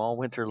warm all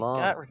winter long.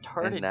 Got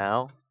retarded. And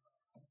now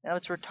Now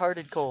it's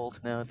retarded cold.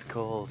 it's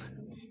cold.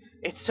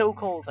 It's so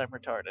cold I'm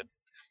retarded.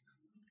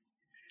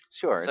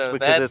 Sure, So it's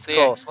because that's it's the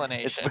cold. It's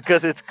explanation.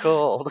 because it's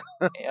cold.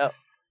 Yep.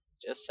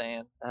 Just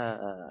saying.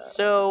 Uh,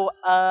 So,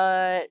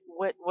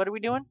 what are we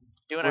doing?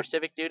 Doing our We're-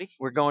 civic duty?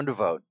 we're going to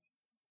vote.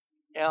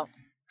 Yeah.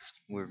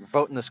 We're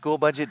voting the school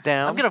budget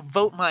down. I'm gonna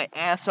vote my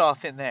ass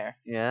off in there.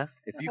 Yeah.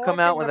 If you come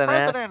out with an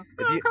ass,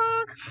 if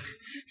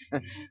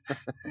you,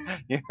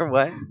 you're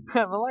what?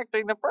 I'm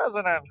electing the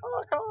president.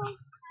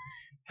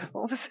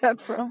 What was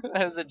that from?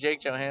 That was a Jake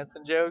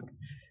Johansson joke.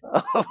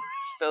 Oh,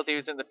 Felt he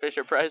was in the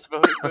Fisher Price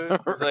voting booth.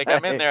 He's like,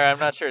 I'm in Right. there. I'm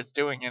not sure it's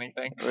doing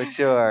anything. for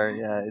sure.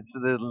 Yeah, it's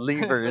the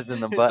levers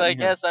in the He's button. like,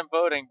 yes, I'm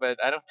voting, but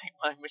I don't think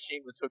my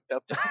machine was hooked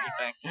up to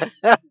anything.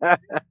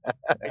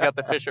 I got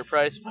the Fisher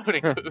Price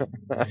voting booth.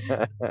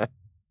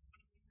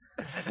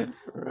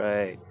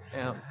 Right.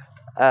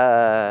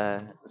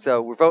 Yeah.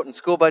 So we're voting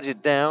school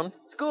budget down.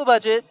 School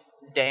budget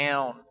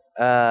down.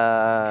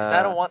 Because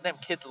I don't want them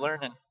kids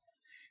learning.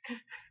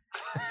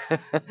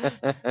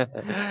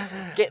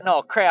 Getting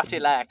all crafty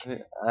like. They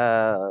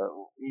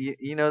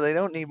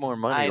don't need more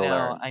money to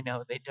learn. I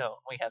know they don't.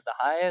 We have the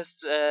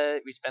highest,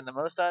 we spend the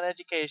most on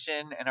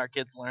education, and our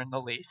kids learn the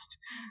least.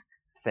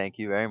 Thank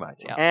you very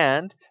much. Yeah.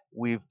 And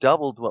we've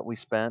doubled what we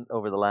spent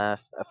over the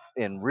last,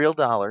 in real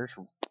dollars,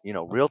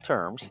 real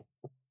terms.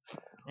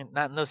 And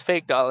not in those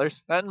fake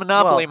dollars. Not in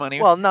Monopoly money.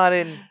 Well, not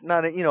in,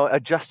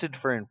 adjusted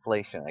for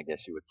inflation, I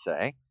guess you would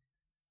say.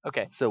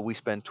 Okay. So we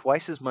spend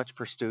twice as much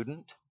per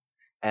student,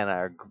 and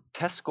our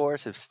test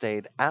scores have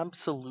stayed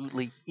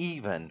absolutely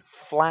even,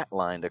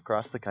 flatlined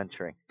across the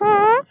country.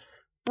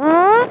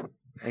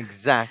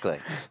 Exactly.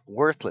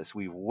 Worthless.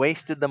 We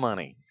wasted the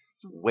money.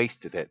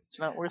 Wasted it. It's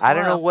not worth I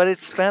don't know what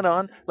it's spent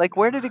on. Like,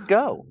 where did it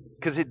go?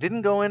 Because it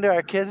didn't go into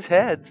our kids'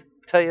 heads.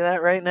 Tell you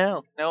that right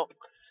now. Nope.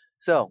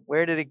 So,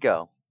 where did it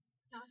go?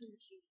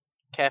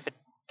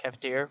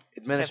 Cafeteria.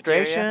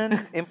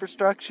 Administration,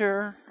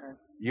 infrastructure,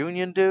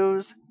 union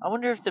dues. I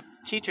wonder if the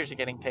teachers are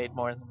getting paid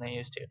more than they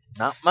used to.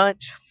 Not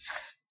much.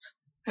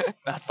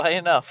 Not by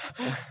enough.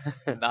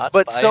 Not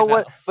But by so enough.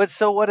 what? But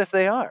so what if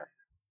they are?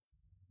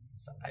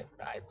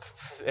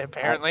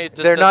 Apparently, it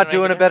just They're not doesn't make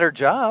doing a difference. better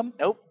job.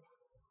 Nope.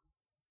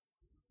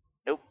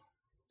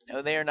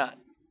 No, they are not.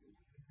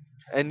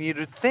 And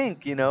you'd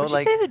think, you know, Would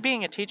like you say that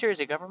being a teacher is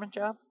a government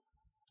job?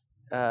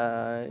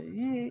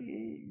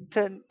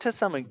 to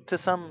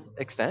some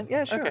extent,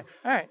 yeah, sure, Okay.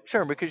 All right.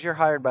 sure, because you're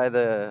hired by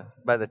the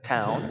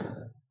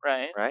town,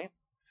 Right. right?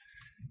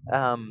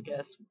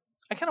 Guess.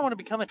 I kind of want to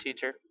become a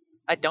teacher.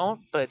 I don't,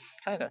 but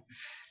kind of.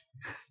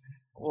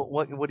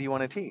 What do you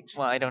want to teach?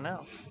 Well, I don't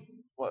know.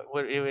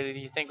 What do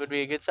you think would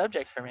be a good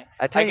subject for me?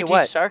 I tell I you could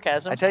what. teach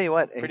sarcasm. I tell you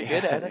what. Pretty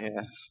good at it.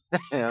 Yeah.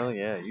 Hell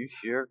yeah, you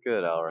sure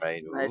could. All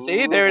right. I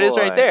see. Ooh, There it is,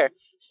 right boy. there.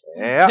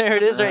 Yeah. There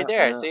it is, right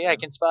there. See, I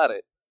can spot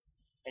it.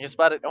 I can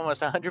spot it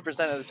almost 100%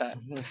 of the time.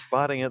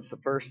 Spotting it's the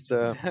first It's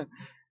the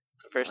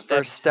first step.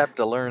 first step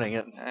to learning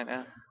it. I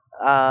know.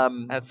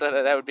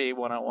 That would be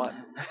 101.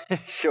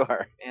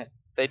 Sure.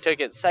 They took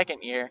it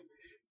second year.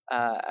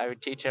 I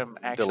would teach them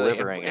actually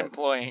Delivering it.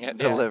 employing it.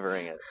 Yeah.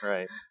 Delivering it,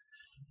 right.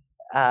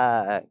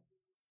 And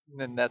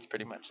then that's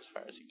pretty much as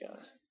far as it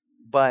goes.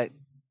 But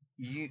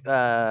you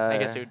I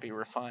guess it would be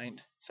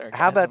refined sarcasm.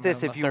 how about on this?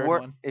 the If you third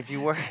work one. if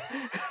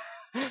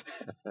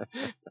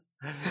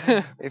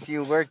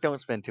you work, don't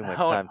spend too much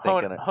time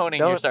thinking. Honing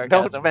Don't your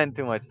sarcasm. spend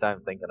too much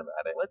time thinking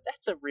about it. What?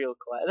 That's a real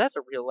class. That's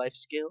a real life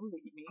skill that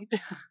you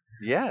need.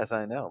 Yes,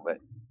 I know, but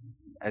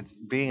as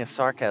being a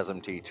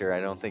sarcasm teacher,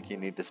 I don't think you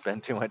need to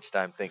spend too much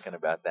time thinking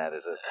about that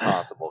as a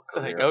possible It's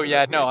career. like, oh for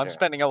yeah, the no, I'm future.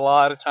 spending a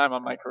lot of time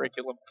on my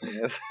curriculum.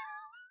 Yes.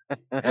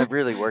 I've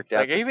really worked It's out.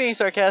 like, are you being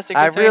sarcastic?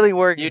 I've with me? really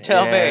worked. You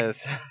tell me.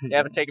 yes. You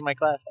haven't taken my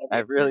class. Have you?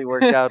 I've really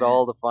worked out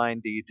all the fine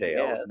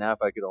details. Yes. Now, if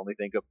I could only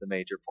think of the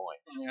major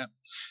points. Yeah.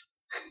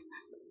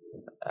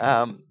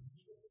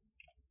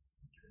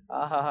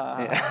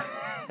 Yeah.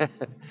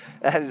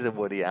 That is a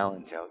Woody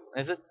Allen joke.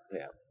 Is it?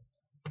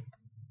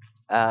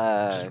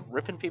 Uh, Just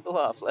ripping people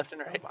off left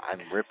and right. I'm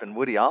ripping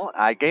Woody Allen.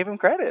 I gave him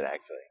credit,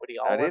 actually. Woody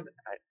I Allen? did.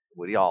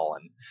 Woody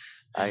Allen.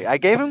 I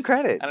gave him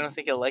credit. I don't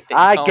think he'll like that. you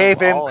I call gave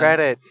him Allen.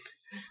 credit.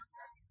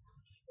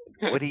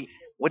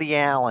 Woody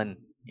Allen.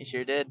 You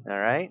sure did. All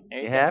right. There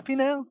you You go. happy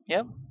now?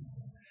 Yep.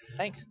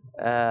 Thanks.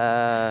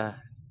 I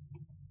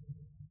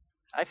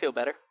I feel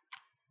better.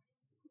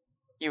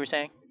 You were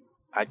saying?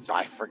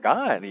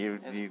 forgot. You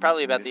It's you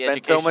probably about you the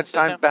spent so education much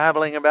time system.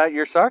 babbling about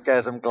your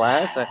sarcasm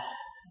class.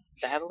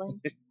 Battling?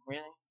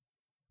 Really?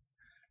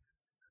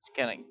 It's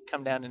gonna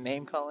come down to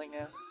name calling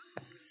now.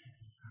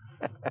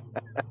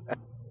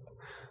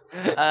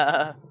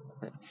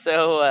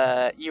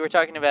 So you were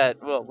talking about,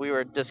 well, we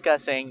were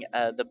discussing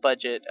the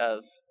budget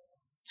of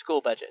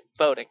school budget,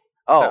 voting.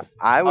 Oh, stuff.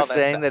 I was All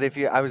that saying stuff.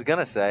 that I was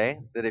gonna say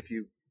that if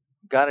you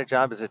got a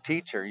job as a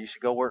teacher, you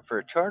should go work for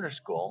a charter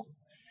school.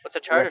 What's a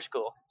charter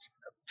school?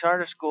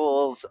 Charter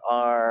schools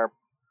are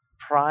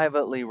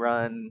privately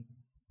run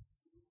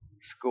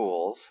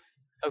schools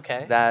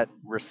Okay. that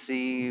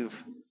receive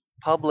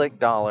public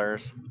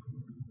dollars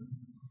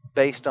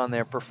based on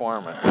their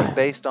performance, and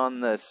based on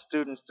the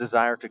student's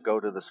desire to go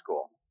to the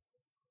school.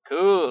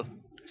 Cool.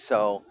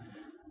 So,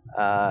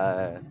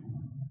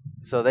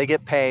 so they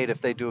get paid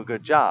if they do a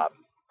good job.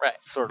 Right.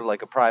 Sort of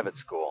like a private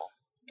school.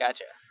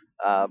 Gotcha.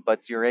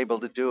 But you're able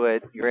to do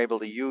it. You're able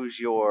to use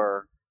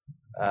your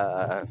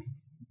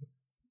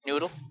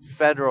Noodle?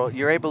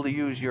 you're able to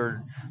use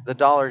the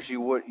dollars you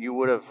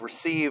would have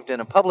received in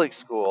a public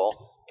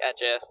school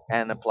Gotcha.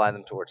 and apply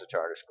them towards a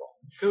charter school.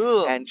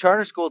 Cool. And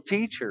charter school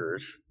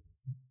teachers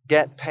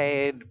get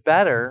paid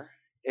better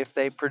if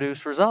they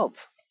produce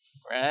results.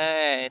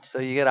 Right. So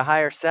you get a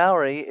higher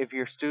salary if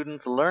your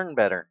students learn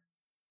better.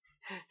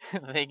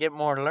 They get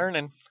more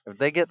learning. If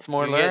they get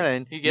more You get-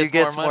 learning, you you get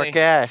get more more money.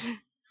 cash.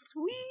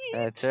 Sweet.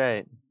 That's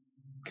right.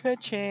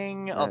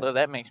 Ka-ching. Although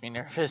that makes me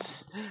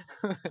nervous.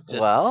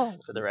 Just Well,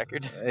 for the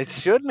record. it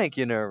should make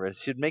you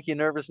nervous. Should make you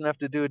nervous enough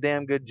to do a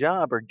damn good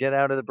job or get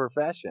out of the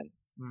profession.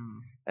 Hmm.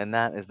 And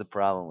that is the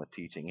problem with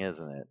teaching,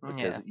 isn't it? Mm,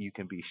 Because yeah. you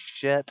can be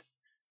shit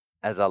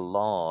as a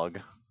log,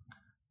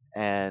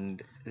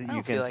 and I you don't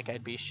can. feel like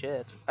I'd be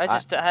shit. I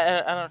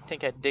don't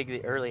think I'd dig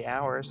the early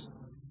hours.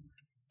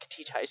 Could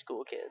teach high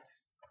school kids.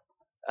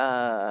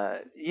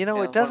 You know,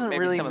 Yeah, it doesn't maybe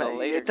really. some of the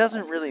later It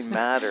doesn't classes. really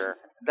matter.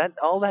 That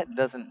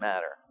doesn't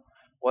matter.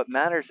 What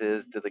matters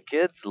is, do the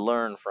kids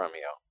learn from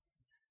you?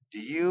 Do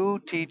you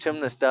teach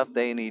them the stuff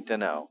they need to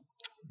know?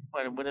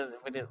 What do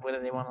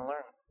they want to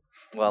learn?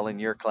 Well, in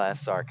your class,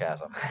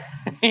 sarcasm.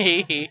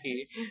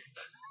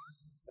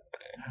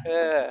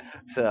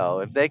 So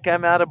if they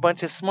come out a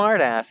bunch of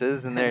smart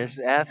asses and their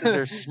asses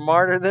are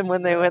smarter than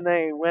when they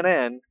went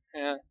in,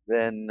 Yeah.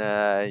 then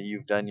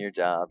you've done your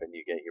job and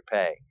you get your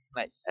pay.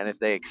 Nice. And if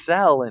they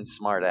excel in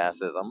smart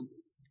assism,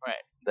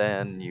 Right.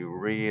 then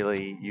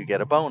you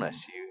get a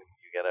bonus. You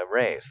get a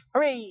raise.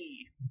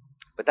 Hooray!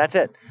 But that's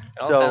it.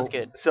 It all So sounds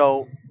good.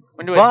 So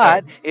When do I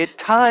start? but it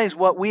ties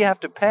what we have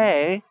to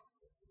pay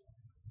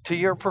to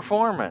your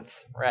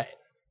performance. Right.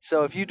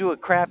 So if you do a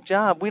crap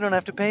job, we don't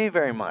have to pay you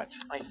very much.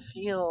 I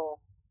feel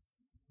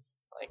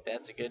like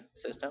that's a good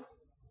system.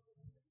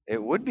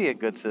 It would be a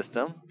good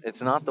system.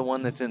 It's not the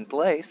one that's in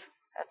place.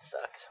 That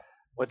sucks.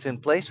 What's in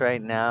place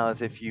right now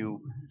is if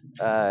you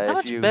How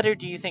much better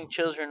do you think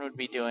children would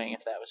be doing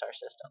if that was our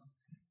system?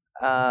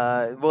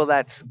 well,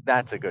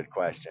 that's a good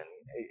question.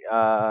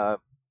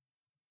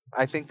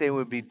 I think they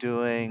would be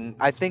doing.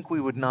 I think we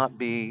would not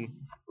be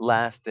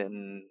last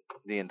in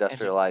the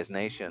industrialized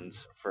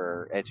nations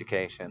for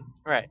education.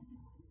 Right.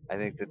 I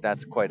think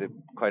that's quite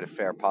a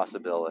fair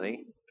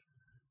possibility.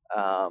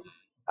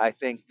 I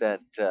think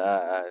that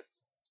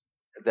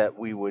that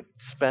we would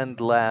spend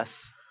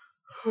less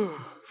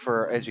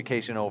for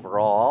education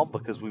overall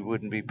because we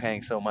wouldn't be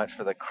paying so much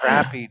for the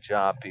crappy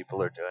job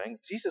people are doing.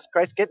 Jesus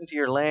Christ, get into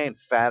your lane,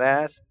 fat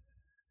ass.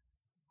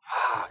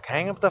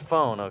 Hang up the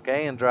phone,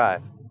 okay, and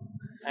drive.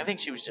 I think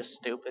she was just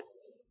stupid.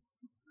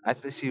 I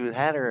think she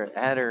had her.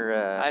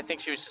 I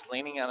think she was just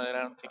leaning on it.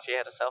 I don't think she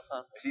had a cell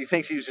phone. Do you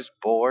think she was just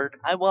bored?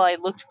 I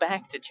looked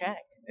back to check.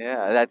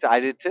 Yeah, I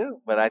did too.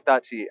 But I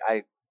thought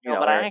I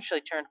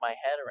actually turned my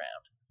head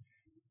around.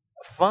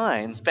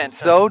 Fine.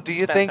 So, do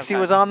you spent think some she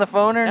time. was on the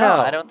phone or No,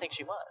 no? I don't think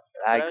she was.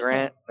 That's what I was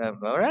grant.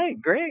 All right,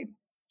 great. saying.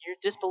 You're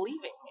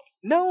disbelieving me.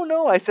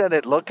 No, I said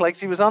it looked like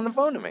she was on the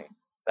phone to me.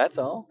 That's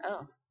all.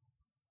 Oh.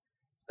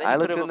 I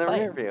looked in the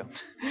rear view.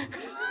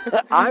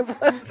 I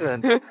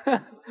wasn't.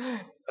 I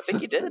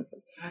think you did.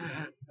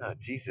 Oh,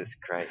 Jesus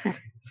Christ.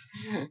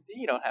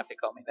 You don't have to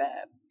call me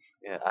that.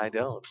 Yeah, I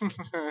don't.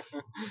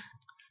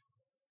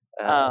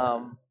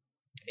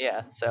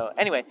 Yeah. So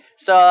anyway,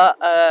 so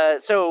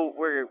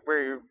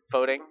we're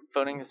voting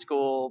the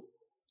school.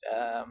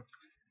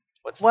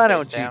 Why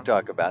don't you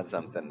talk about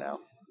something now?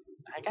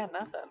 I got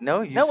nothing.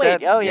 No, you No,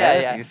 said. wait. Oh, yeah,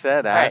 yes, yeah. You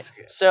said All right. ask.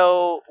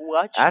 So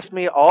watch. Ask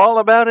me all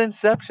about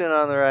Inception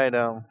on the ride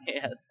home.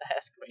 Yes.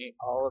 Ask me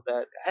all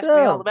about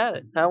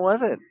it. How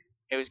was it?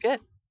 It was good.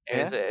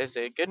 It was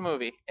a good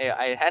movie.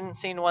 I hadn't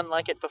seen one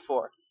like it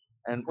before,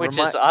 And which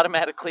is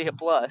automatically a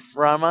plus.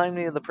 remind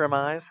me of the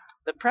premise.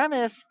 The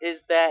premise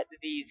is that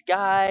these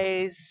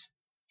guys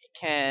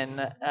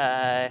can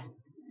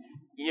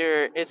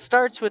it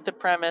starts with the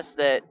premise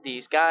that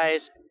these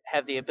guys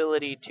have the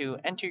ability to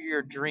enter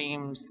your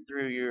dreams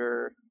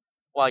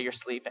while you're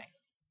sleeping.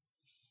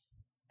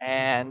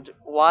 And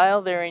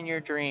while they're in your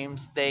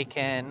dreams,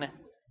 they're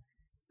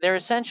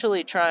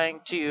essentially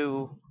trying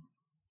to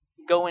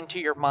go into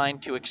your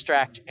mind to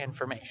extract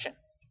information,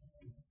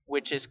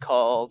 which is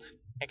called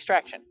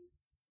extraction.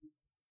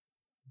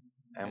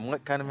 And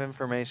what kind of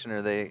information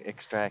are they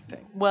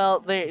extracting? Well,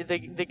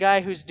 the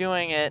guy who's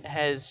doing it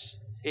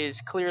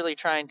is clearly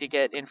trying to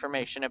get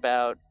information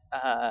about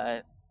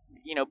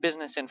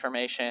business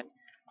information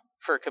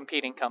for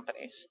competing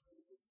companies.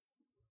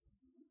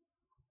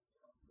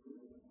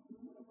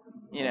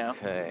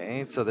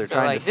 Okay, so they're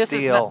trying to this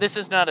steal. This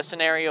is not a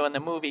scenario in the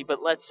movie,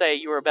 but let's say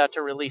you were about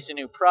to release a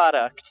new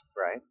product.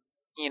 Right.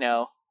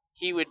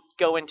 He would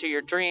go into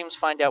your dreams,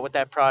 find out what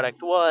that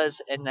product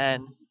was, and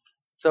then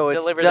So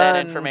it's deliver done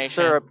that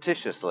information.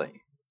 surreptitiously.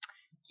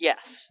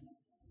 Yes.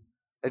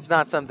 It's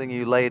not something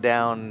you lay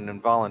down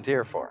and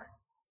volunteer for.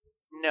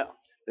 No.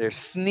 They're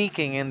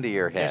sneaking into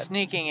your They're head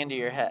sneaking into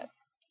your head.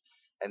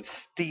 and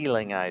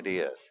stealing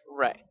ideas.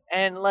 Right.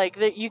 And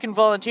you can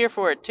volunteer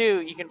for it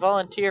too. You can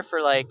volunteer for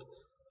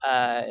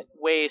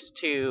ways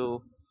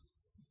to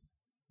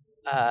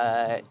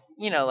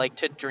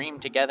to dream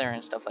together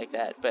and stuff like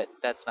that, but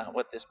that's not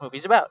what this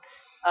movie's about.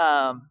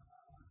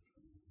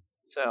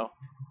 So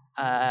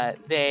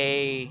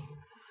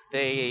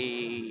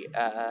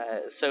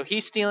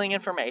he's stealing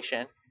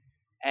information,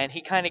 and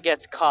he kind of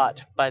gets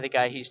caught by the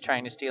guy he's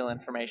trying to steal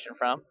information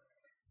from.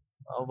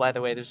 Oh, by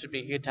the way, this would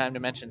be a good time to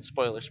mention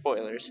spoilers.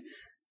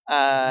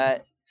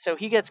 So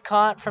he gets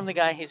caught from the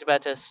guy he's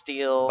about to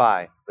steal.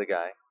 By the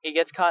guy. He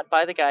gets caught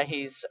by the guy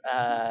he's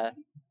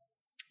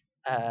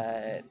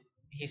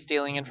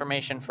stealing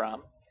information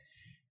from,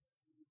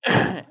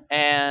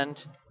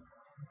 and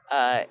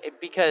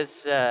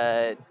because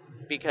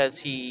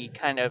he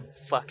kind of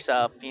fucks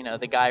up,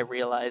 the guy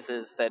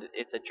realizes that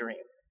it's a dream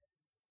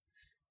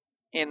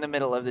in the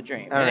middle of the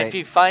dream. All and right. if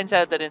he finds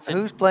out that it's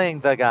Who's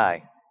playing the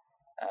guy?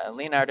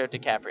 Leonardo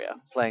DiCaprio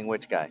Playing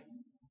which guy?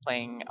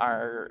 playing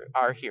our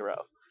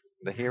hero.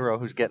 The hero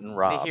who's getting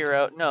robbed.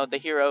 The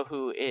hero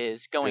who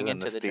is going Doing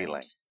into the the stealing.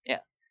 dreams. Yeah.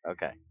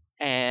 Okay.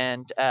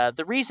 And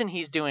the reason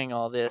he's doing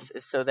all this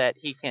is so that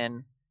he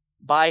can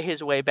buy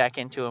his way back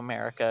into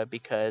America,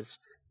 because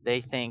they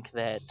think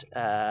that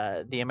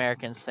the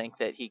Americans think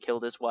that he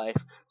killed his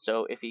wife.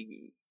 So if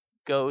he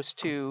goes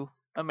to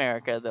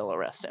America, they'll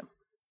arrest him.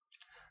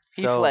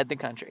 He fled the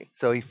country.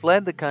 So he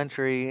fled the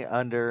country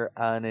under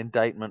an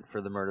indictment for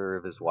the murder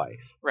of his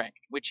wife, Right,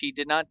 which he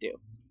did not do.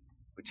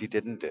 which he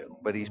didn't do.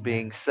 But he's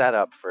being set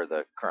up for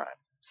the crime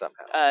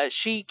somehow.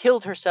 She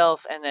killed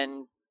herself and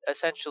then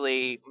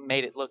essentially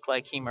made it look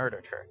like he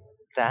murdered her.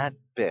 That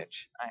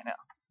bitch. I know.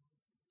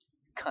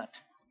 Cunt.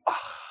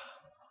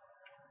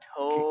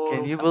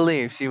 Can you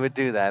believe she would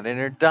do that? In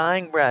her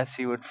dying breath,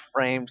 she would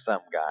frame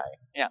some guy.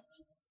 Yeah.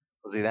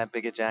 Was he that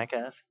big a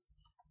jackass?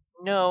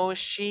 No,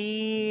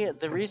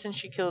 the reason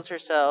she kills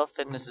herself,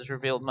 and this is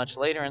revealed much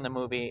later in the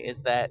movie,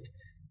 is that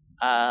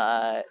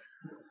uh,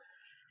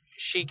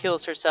 she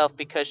kills herself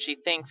because she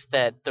thinks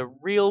that the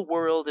real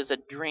world is a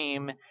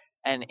dream,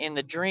 and in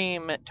the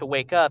dream, to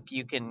wake up,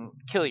 you can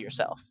kill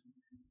yourself.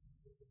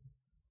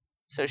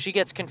 So she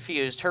gets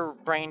confused. Her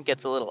brain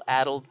gets a little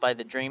addled by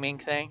the dreaming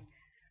thing,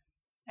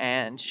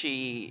 and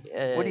she.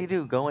 What do you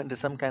do? Go into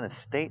some kind of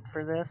state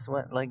for this?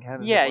 What? Like, how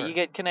does Yeah, it work? you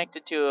get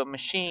connected to a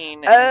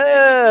machine. Oh, and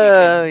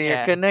then you you're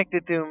can,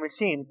 connected to a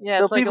machine. Yeah,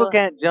 so it's like people a-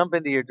 can't jump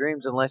into your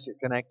dreams unless you're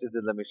connected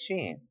to the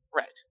machine.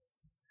 Right.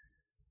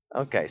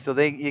 Okay, so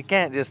you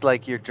can't just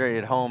like you're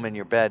at home in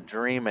your bed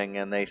dreaming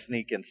and they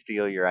sneak and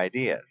steal your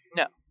ideas.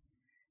 No.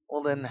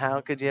 Well, then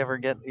how could you ever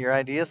get your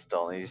ideas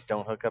stolen? You just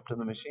don't hook up to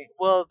the machine.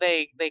 Well,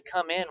 they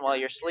come in while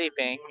you're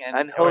sleeping,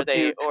 And or hook they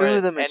you or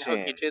to the and hook you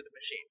machine. to the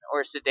machine,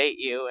 or sedate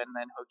you and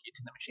then hook you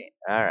to the machine.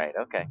 All right,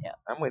 okay. Yeah.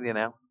 I'm with you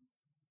now.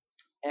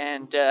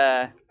 And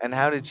And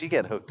how did she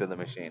get hooked to the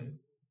machine?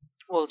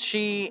 well,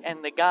 she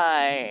and the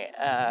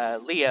guy,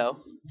 Leo,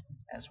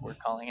 as we're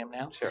calling him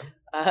now, Sure.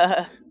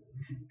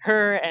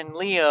 her and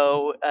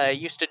Leo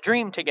used to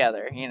dream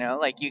together. You know,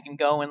 like you can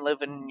go and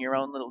live in your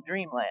own little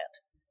dreamland.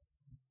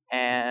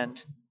 And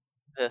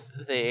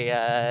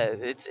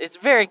it's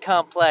very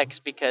complex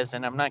because,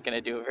 and I'm not going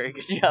to do a very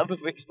good job of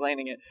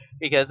explaining it,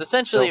 because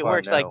essentially So it far,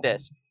 works no. like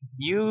this.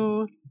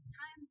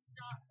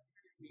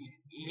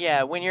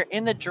 When you're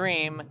in the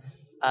dream,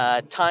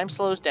 time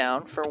slows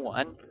down for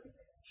one,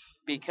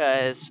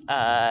 because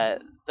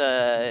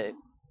the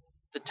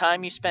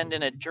time you spend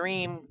in a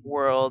dream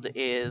world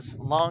is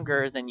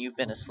longer than you've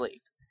been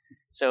asleep.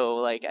 So,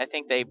 like, I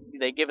think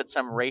they give it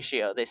some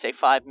ratio. They say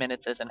 5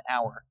 minutes is an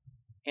hour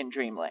in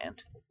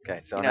dreamland.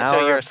 Okay, so You an know, so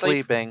hour you're of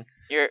asleep- sleeping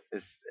You're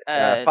is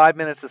 5 5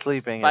 minutes of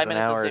sleeping is an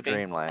minutes of hour of sleeping,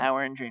 dreamland.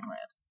 hour in dreamland.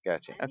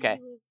 Gotcha. Okay.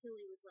 He lived till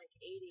he was like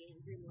 80 in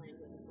dreamland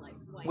with his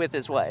wife. With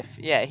his wife.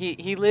 Yeah,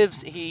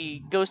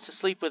 he goes to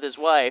sleep with his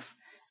wife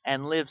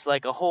and lives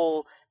like a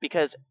whole,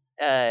 because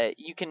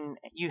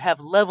you have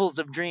levels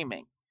of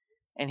dreaming,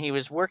 and he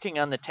was working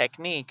on the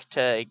technique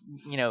to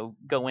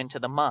go into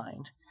the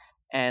mind.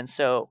 And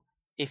so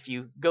if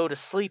you go to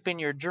sleep in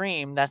your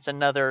dream, that's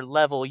another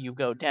level you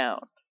go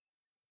down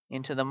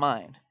into the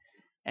mind.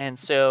 And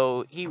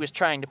so he was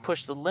trying to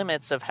push the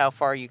limits of how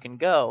far you can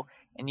go,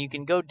 and you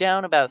can go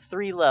down about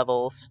 3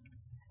 levels,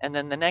 and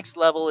then the next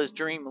level is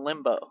dream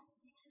limbo,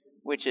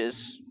 which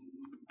is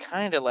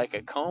kind of like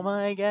a coma,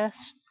 I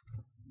guess.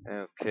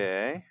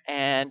 Okay.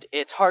 And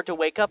it's hard to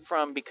wake up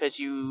from because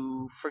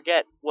you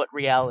forget what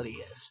reality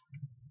is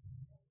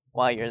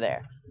while you're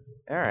there.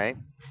 All right.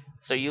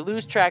 So you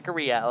lose track of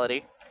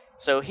reality.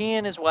 So he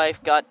and his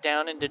wife got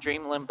down into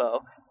dream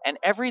limbo, and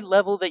every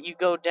level that you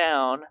go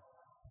down,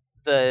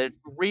 the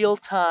real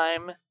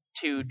time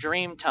to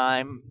dream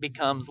time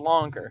becomes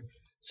longer.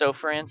 So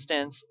for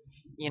instance,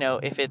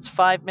 if it's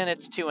 5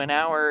 minutes to an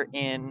hour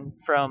in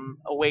from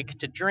awake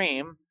to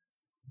dream,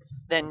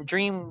 then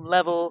dream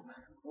level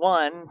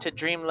 1 to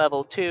dream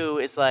level 2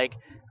 is like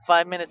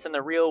 5 minutes in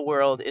the real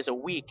world is a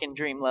week in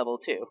dream level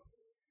 2.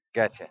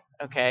 Gotcha.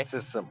 Okay? This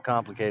is some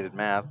complicated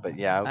math, but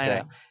yeah, I okay.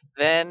 know.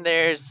 Then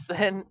there's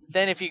then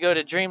if you go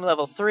to dream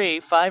level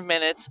 3, 5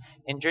 minutes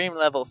in dream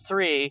level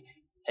 3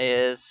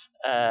 is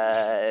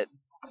 10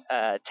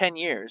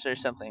 years or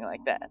something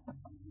like that.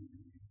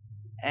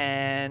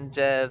 And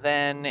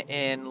then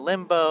in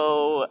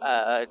limbo,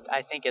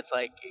 I think it's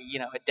like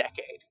a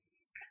decade.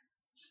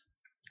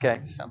 Okay.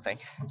 Something.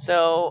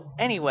 So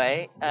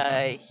anyway,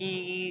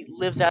 he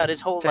lives out his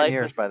whole 10 life.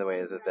 years, by the way,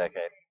 is a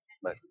decade.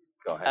 But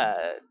go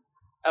ahead.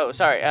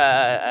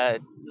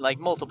 Like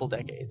multiple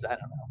decades. I don't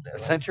know. A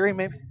century,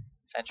 maybe?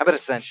 Century. How about a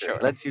century? Sure.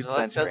 Let's use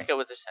Let's century. go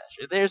with the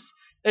century.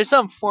 There's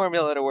some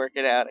formula to work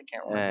it out. I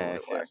can't remember what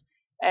it sure. was.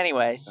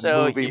 Anyway,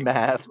 so movie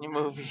math.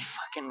 movie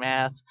fucking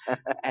math,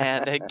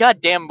 and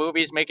goddamn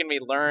movies making me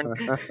learn.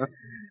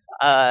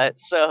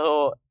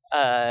 So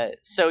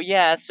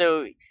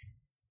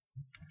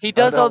he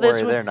does all don't this.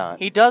 worry, with, they're not.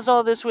 He does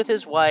all this with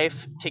his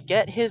wife to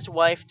get his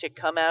wife to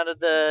come out of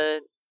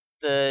the.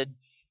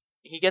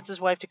 He gets his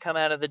wife to come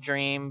out of the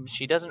dream.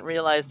 She doesn't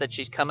realize that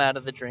she's come out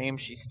of the dream.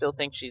 She still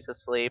thinks she's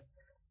asleep.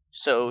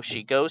 So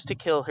she goes to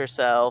kill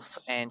herself,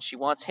 and she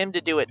wants him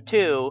to do it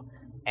too.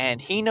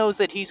 And he knows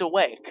that he's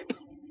awake.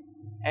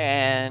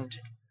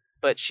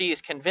 But she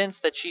is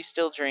convinced that she's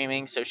still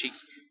dreaming. So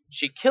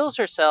she kills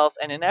herself,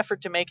 and in an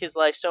effort to make his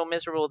life so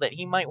miserable that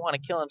he might want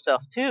to kill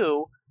himself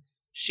too,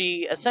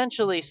 she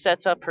essentially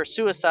sets up her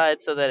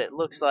suicide so that it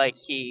looks like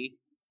he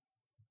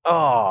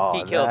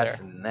killed that's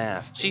her.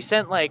 nasty. She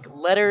sent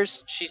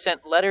letters. She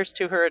sent letters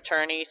to her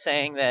attorney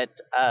saying that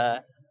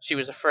she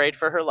was afraid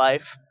for her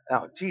life,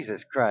 Oh,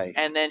 Jesus Christ.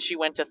 and then she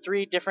went to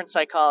 3 different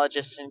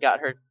psychologists and got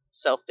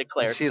herself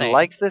declared she sane.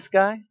 likes this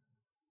guy?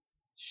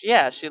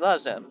 Yeah, she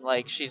loves him.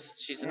 Like she's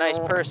a nice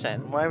Well,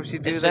 person. Why would she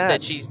do It's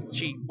that? just that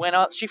she went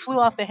off. She flew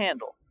off the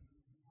handle.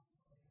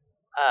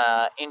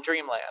 In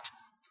Dreamland.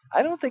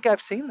 I don't think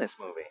I've seen this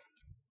movie.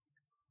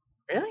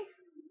 Really?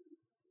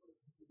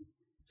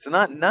 So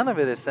none of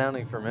it is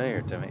sounding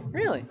familiar to me.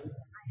 Really?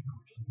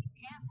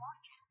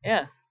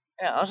 Yeah,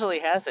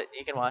 Anjali has it.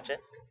 You can watch it.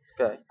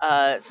 Okay.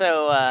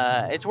 So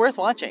it's worth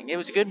watching. It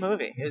was a good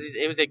movie.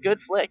 It was a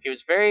good flick.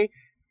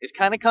 It's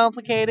kind of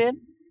complicated,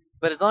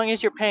 but as long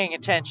as you're paying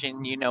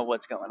attention, you know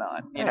what's going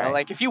on. You know, Alright.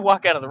 like if you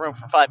walk out of the room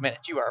for 5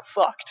 minutes, you are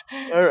fucked.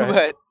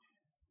 Alright.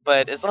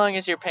 But as long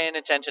as you're paying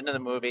attention to the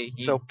movie,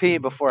 So pee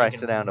before I can-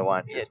 sit down to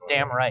watch yeah, this movie.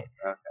 damn right.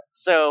 Okay.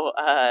 So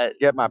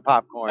Get my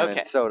popcorn Okay.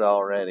 and soda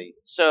already.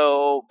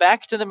 So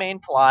back to the main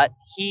plot.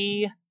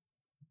 He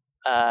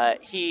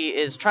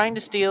is trying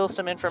to steal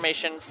some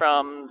information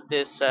from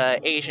this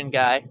Asian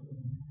guy.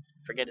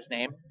 Forget his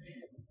name,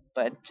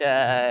 but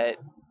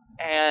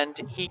and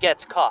he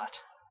gets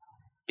caught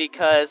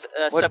because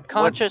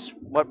subconscious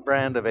What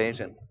brand of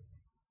Asian?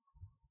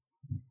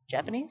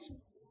 Japanese,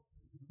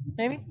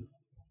 maybe.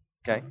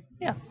 Okay.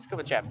 Yeah, let's go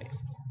with Japanese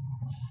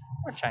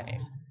or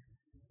Chinese,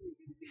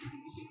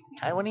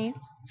 Taiwanese.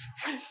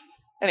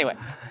 Anyway,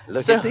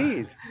 Look So- at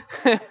these.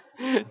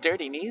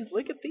 dirty knees.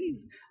 Look at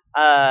these.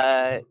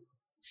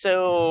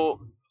 So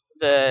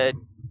the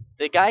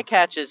guy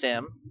catches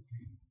him,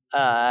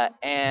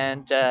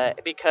 and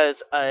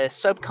because a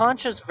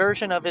subconscious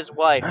version of his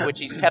wife, which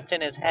he's kept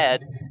in his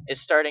head, is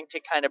starting to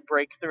kind of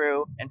break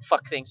through and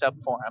fuck things up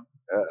for him.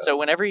 So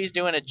whenever he's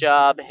doing a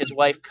job, his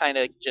wife kind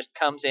of just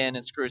comes in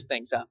and screws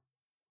things up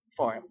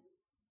for him.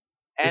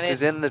 And This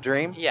is it's- in the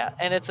dream? yeah,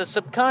 and it's a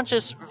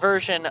subconscious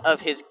version of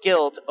his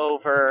guilt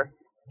over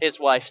his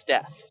wife's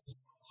death.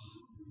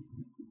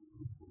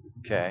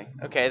 Okay.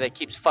 Okay, that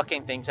keeps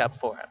fucking things up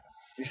for him.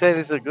 You say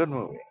this is a good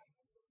movie.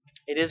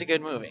 It is a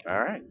good movie. All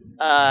right.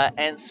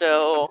 And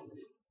so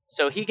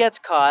he gets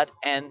caught,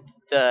 and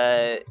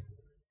the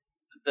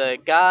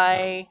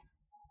guy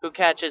who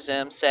catches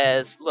him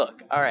says,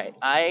 "Look, all right,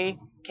 I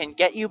can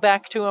get you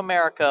back to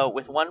America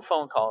with one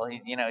phone call."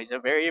 He's a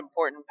very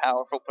important,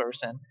 powerful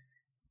person,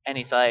 and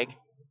he's like,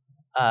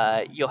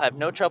 "You'll have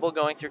no trouble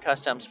going through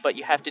customs, but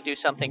you have to do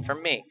something for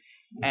me."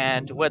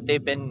 And what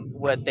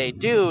they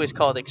do is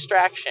called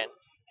extraction.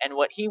 And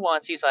what he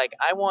wants, he's like,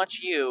 "I want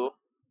you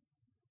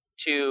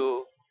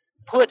to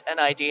put an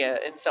idea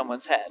in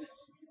someone's head,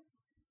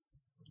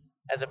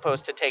 as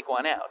opposed to take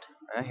one out."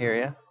 I hear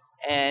you.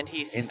 And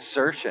he's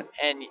Insertion.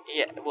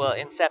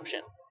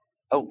 Inception.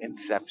 Oh,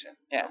 Inception.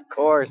 Yeah. Of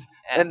course.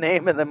 The And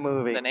name of the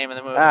movie. the name of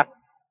the movie. Ah.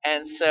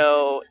 And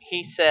so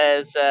he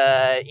says,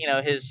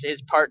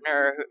 his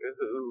partner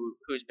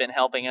who's been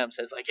helping him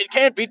says like, "It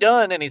can't be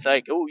done," and he's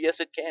like, "Oh yes,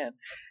 it can."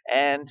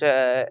 And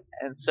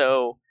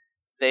so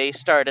they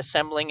start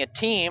assembling a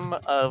team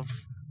of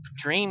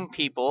dream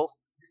people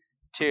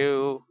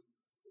to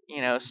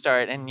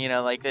start, and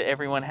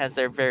everyone has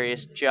their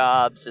various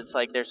jobs. It's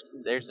like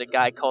there's a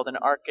guy called an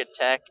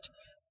architect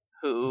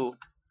who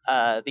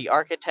the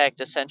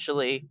architect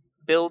essentially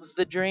builds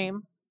the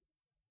dream,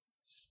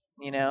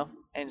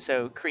 and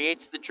so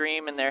creates the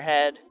dream in their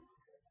head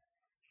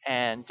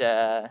and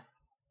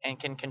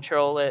can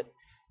control it.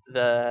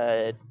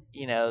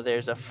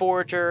 There's a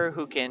forger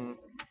who can,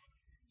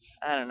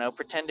 I don't know,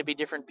 pretend to be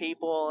different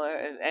people.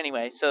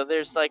 Anyway, so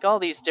there's like all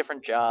these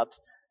different jobs,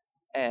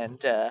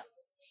 and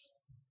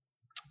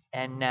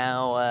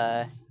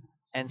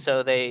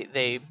so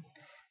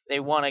they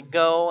want to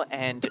go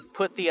and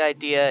put the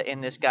idea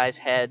in this guy's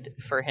head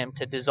for him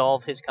to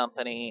dissolve his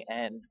company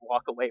and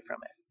walk away from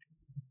it.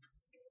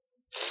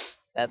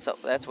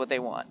 That's what they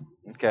want.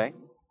 Okay.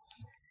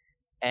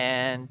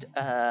 And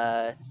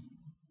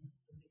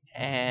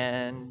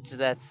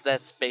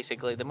that's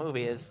basically the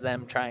movie, is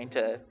them trying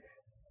to,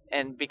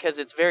 and because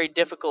it's very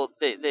difficult,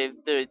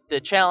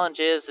 the challenge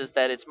is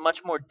that it's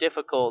much more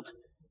difficult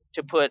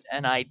to put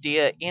an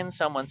idea in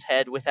someone's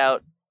head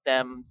without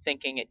them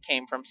thinking it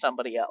came from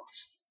somebody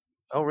else.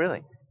 Oh,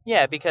 really?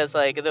 Yeah, because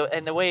like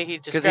the way he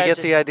Because describes he gets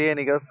it, the idea and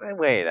he goes,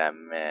 "Wait a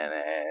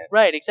minute."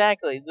 right,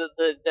 exactly.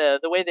 The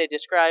way they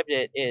described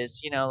it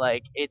is,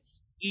 like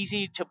it's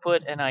easy to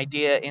put an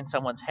idea in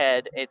someone's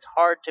head. It's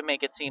hard to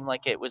make it seem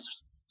like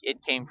it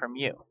came from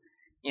you.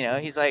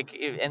 He's like,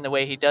 and the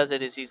way he does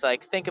it is he's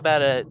like, think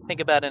about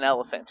an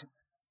elephant.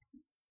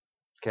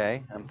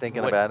 Okay, I'm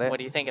thinking What- about it. What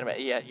are you thinking about?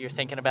 Yeah, you're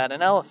thinking about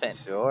an elephant.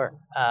 Sure.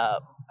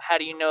 How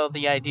do you know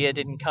the idea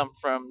didn't come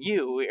from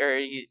you?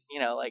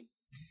 Or like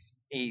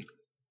he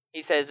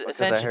says Because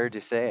I essentially, heard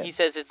you say it. he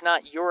says it's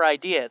not your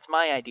idea, it's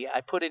my idea.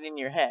 I put it in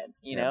your head.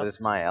 Yeah, but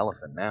it's my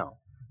elephant now.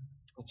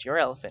 It's your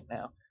elephant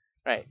now.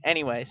 Right.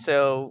 Anyway,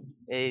 so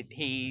it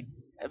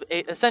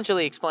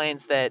essentially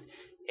explains that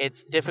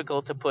it's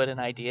difficult to put an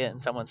idea in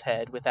someone's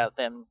head without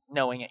them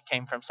knowing it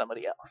came from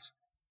somebody else.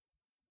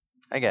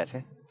 I got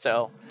you.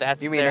 So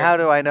that's You mean, their, how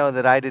do I know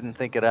that I didn't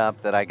think it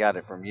up, that I got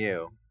it from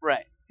you?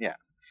 right. Yeah.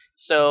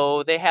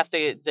 So they have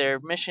to. Their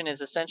mission is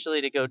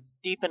essentially to go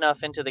deep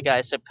enough into the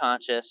guy's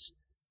subconscious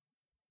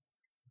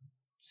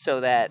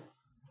so that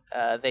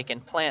they can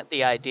plant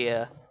the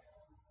idea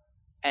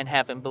and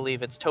have him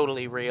believe it's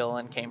totally real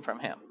and came from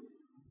him.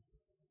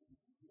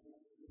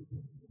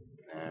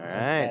 All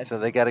right. Okay. So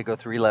they got to go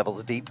 3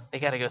 levels deep. They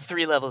got to go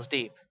 3 levels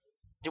deep.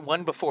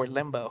 One before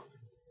Limbo.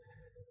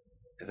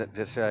 Is it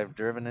just should I have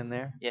driven in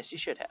there? Yes, you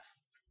should have.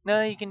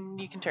 No, you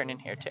can turn in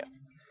here too.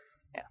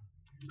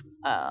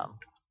 Yeah.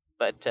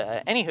 But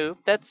anywho,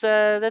 that's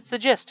the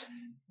gist.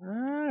 All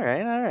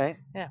right.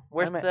 Yeah,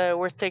 may-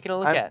 worth taking a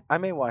look at. I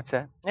may watch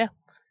that.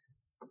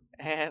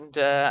 And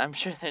I'm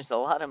sure there's a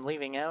lot I'm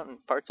leaving out and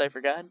parts I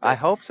forgot. I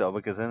hope so,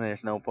 because then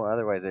there's no point.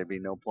 Otherwise, there'd be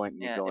no point in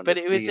me yeah, going. but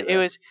to it was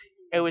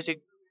see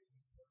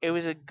it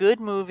was a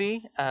good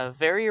movie,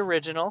 very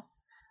original,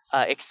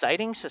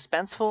 exciting,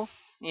 suspenseful.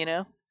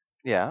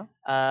 Yeah.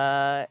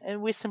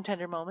 And with some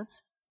tender moments.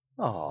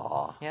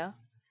 Oh. Yeah.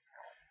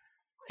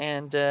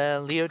 And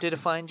Leo did a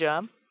fine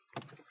job.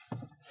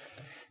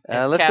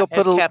 Let's go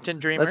put as Captain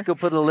Dreamer. Let's go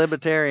put a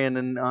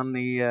libertarian on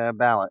the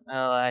ballot.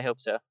 Oh, I hope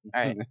so. All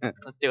right,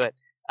 let's do it.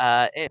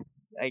 I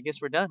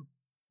guess we're done.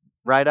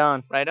 Right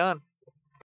on. Right on.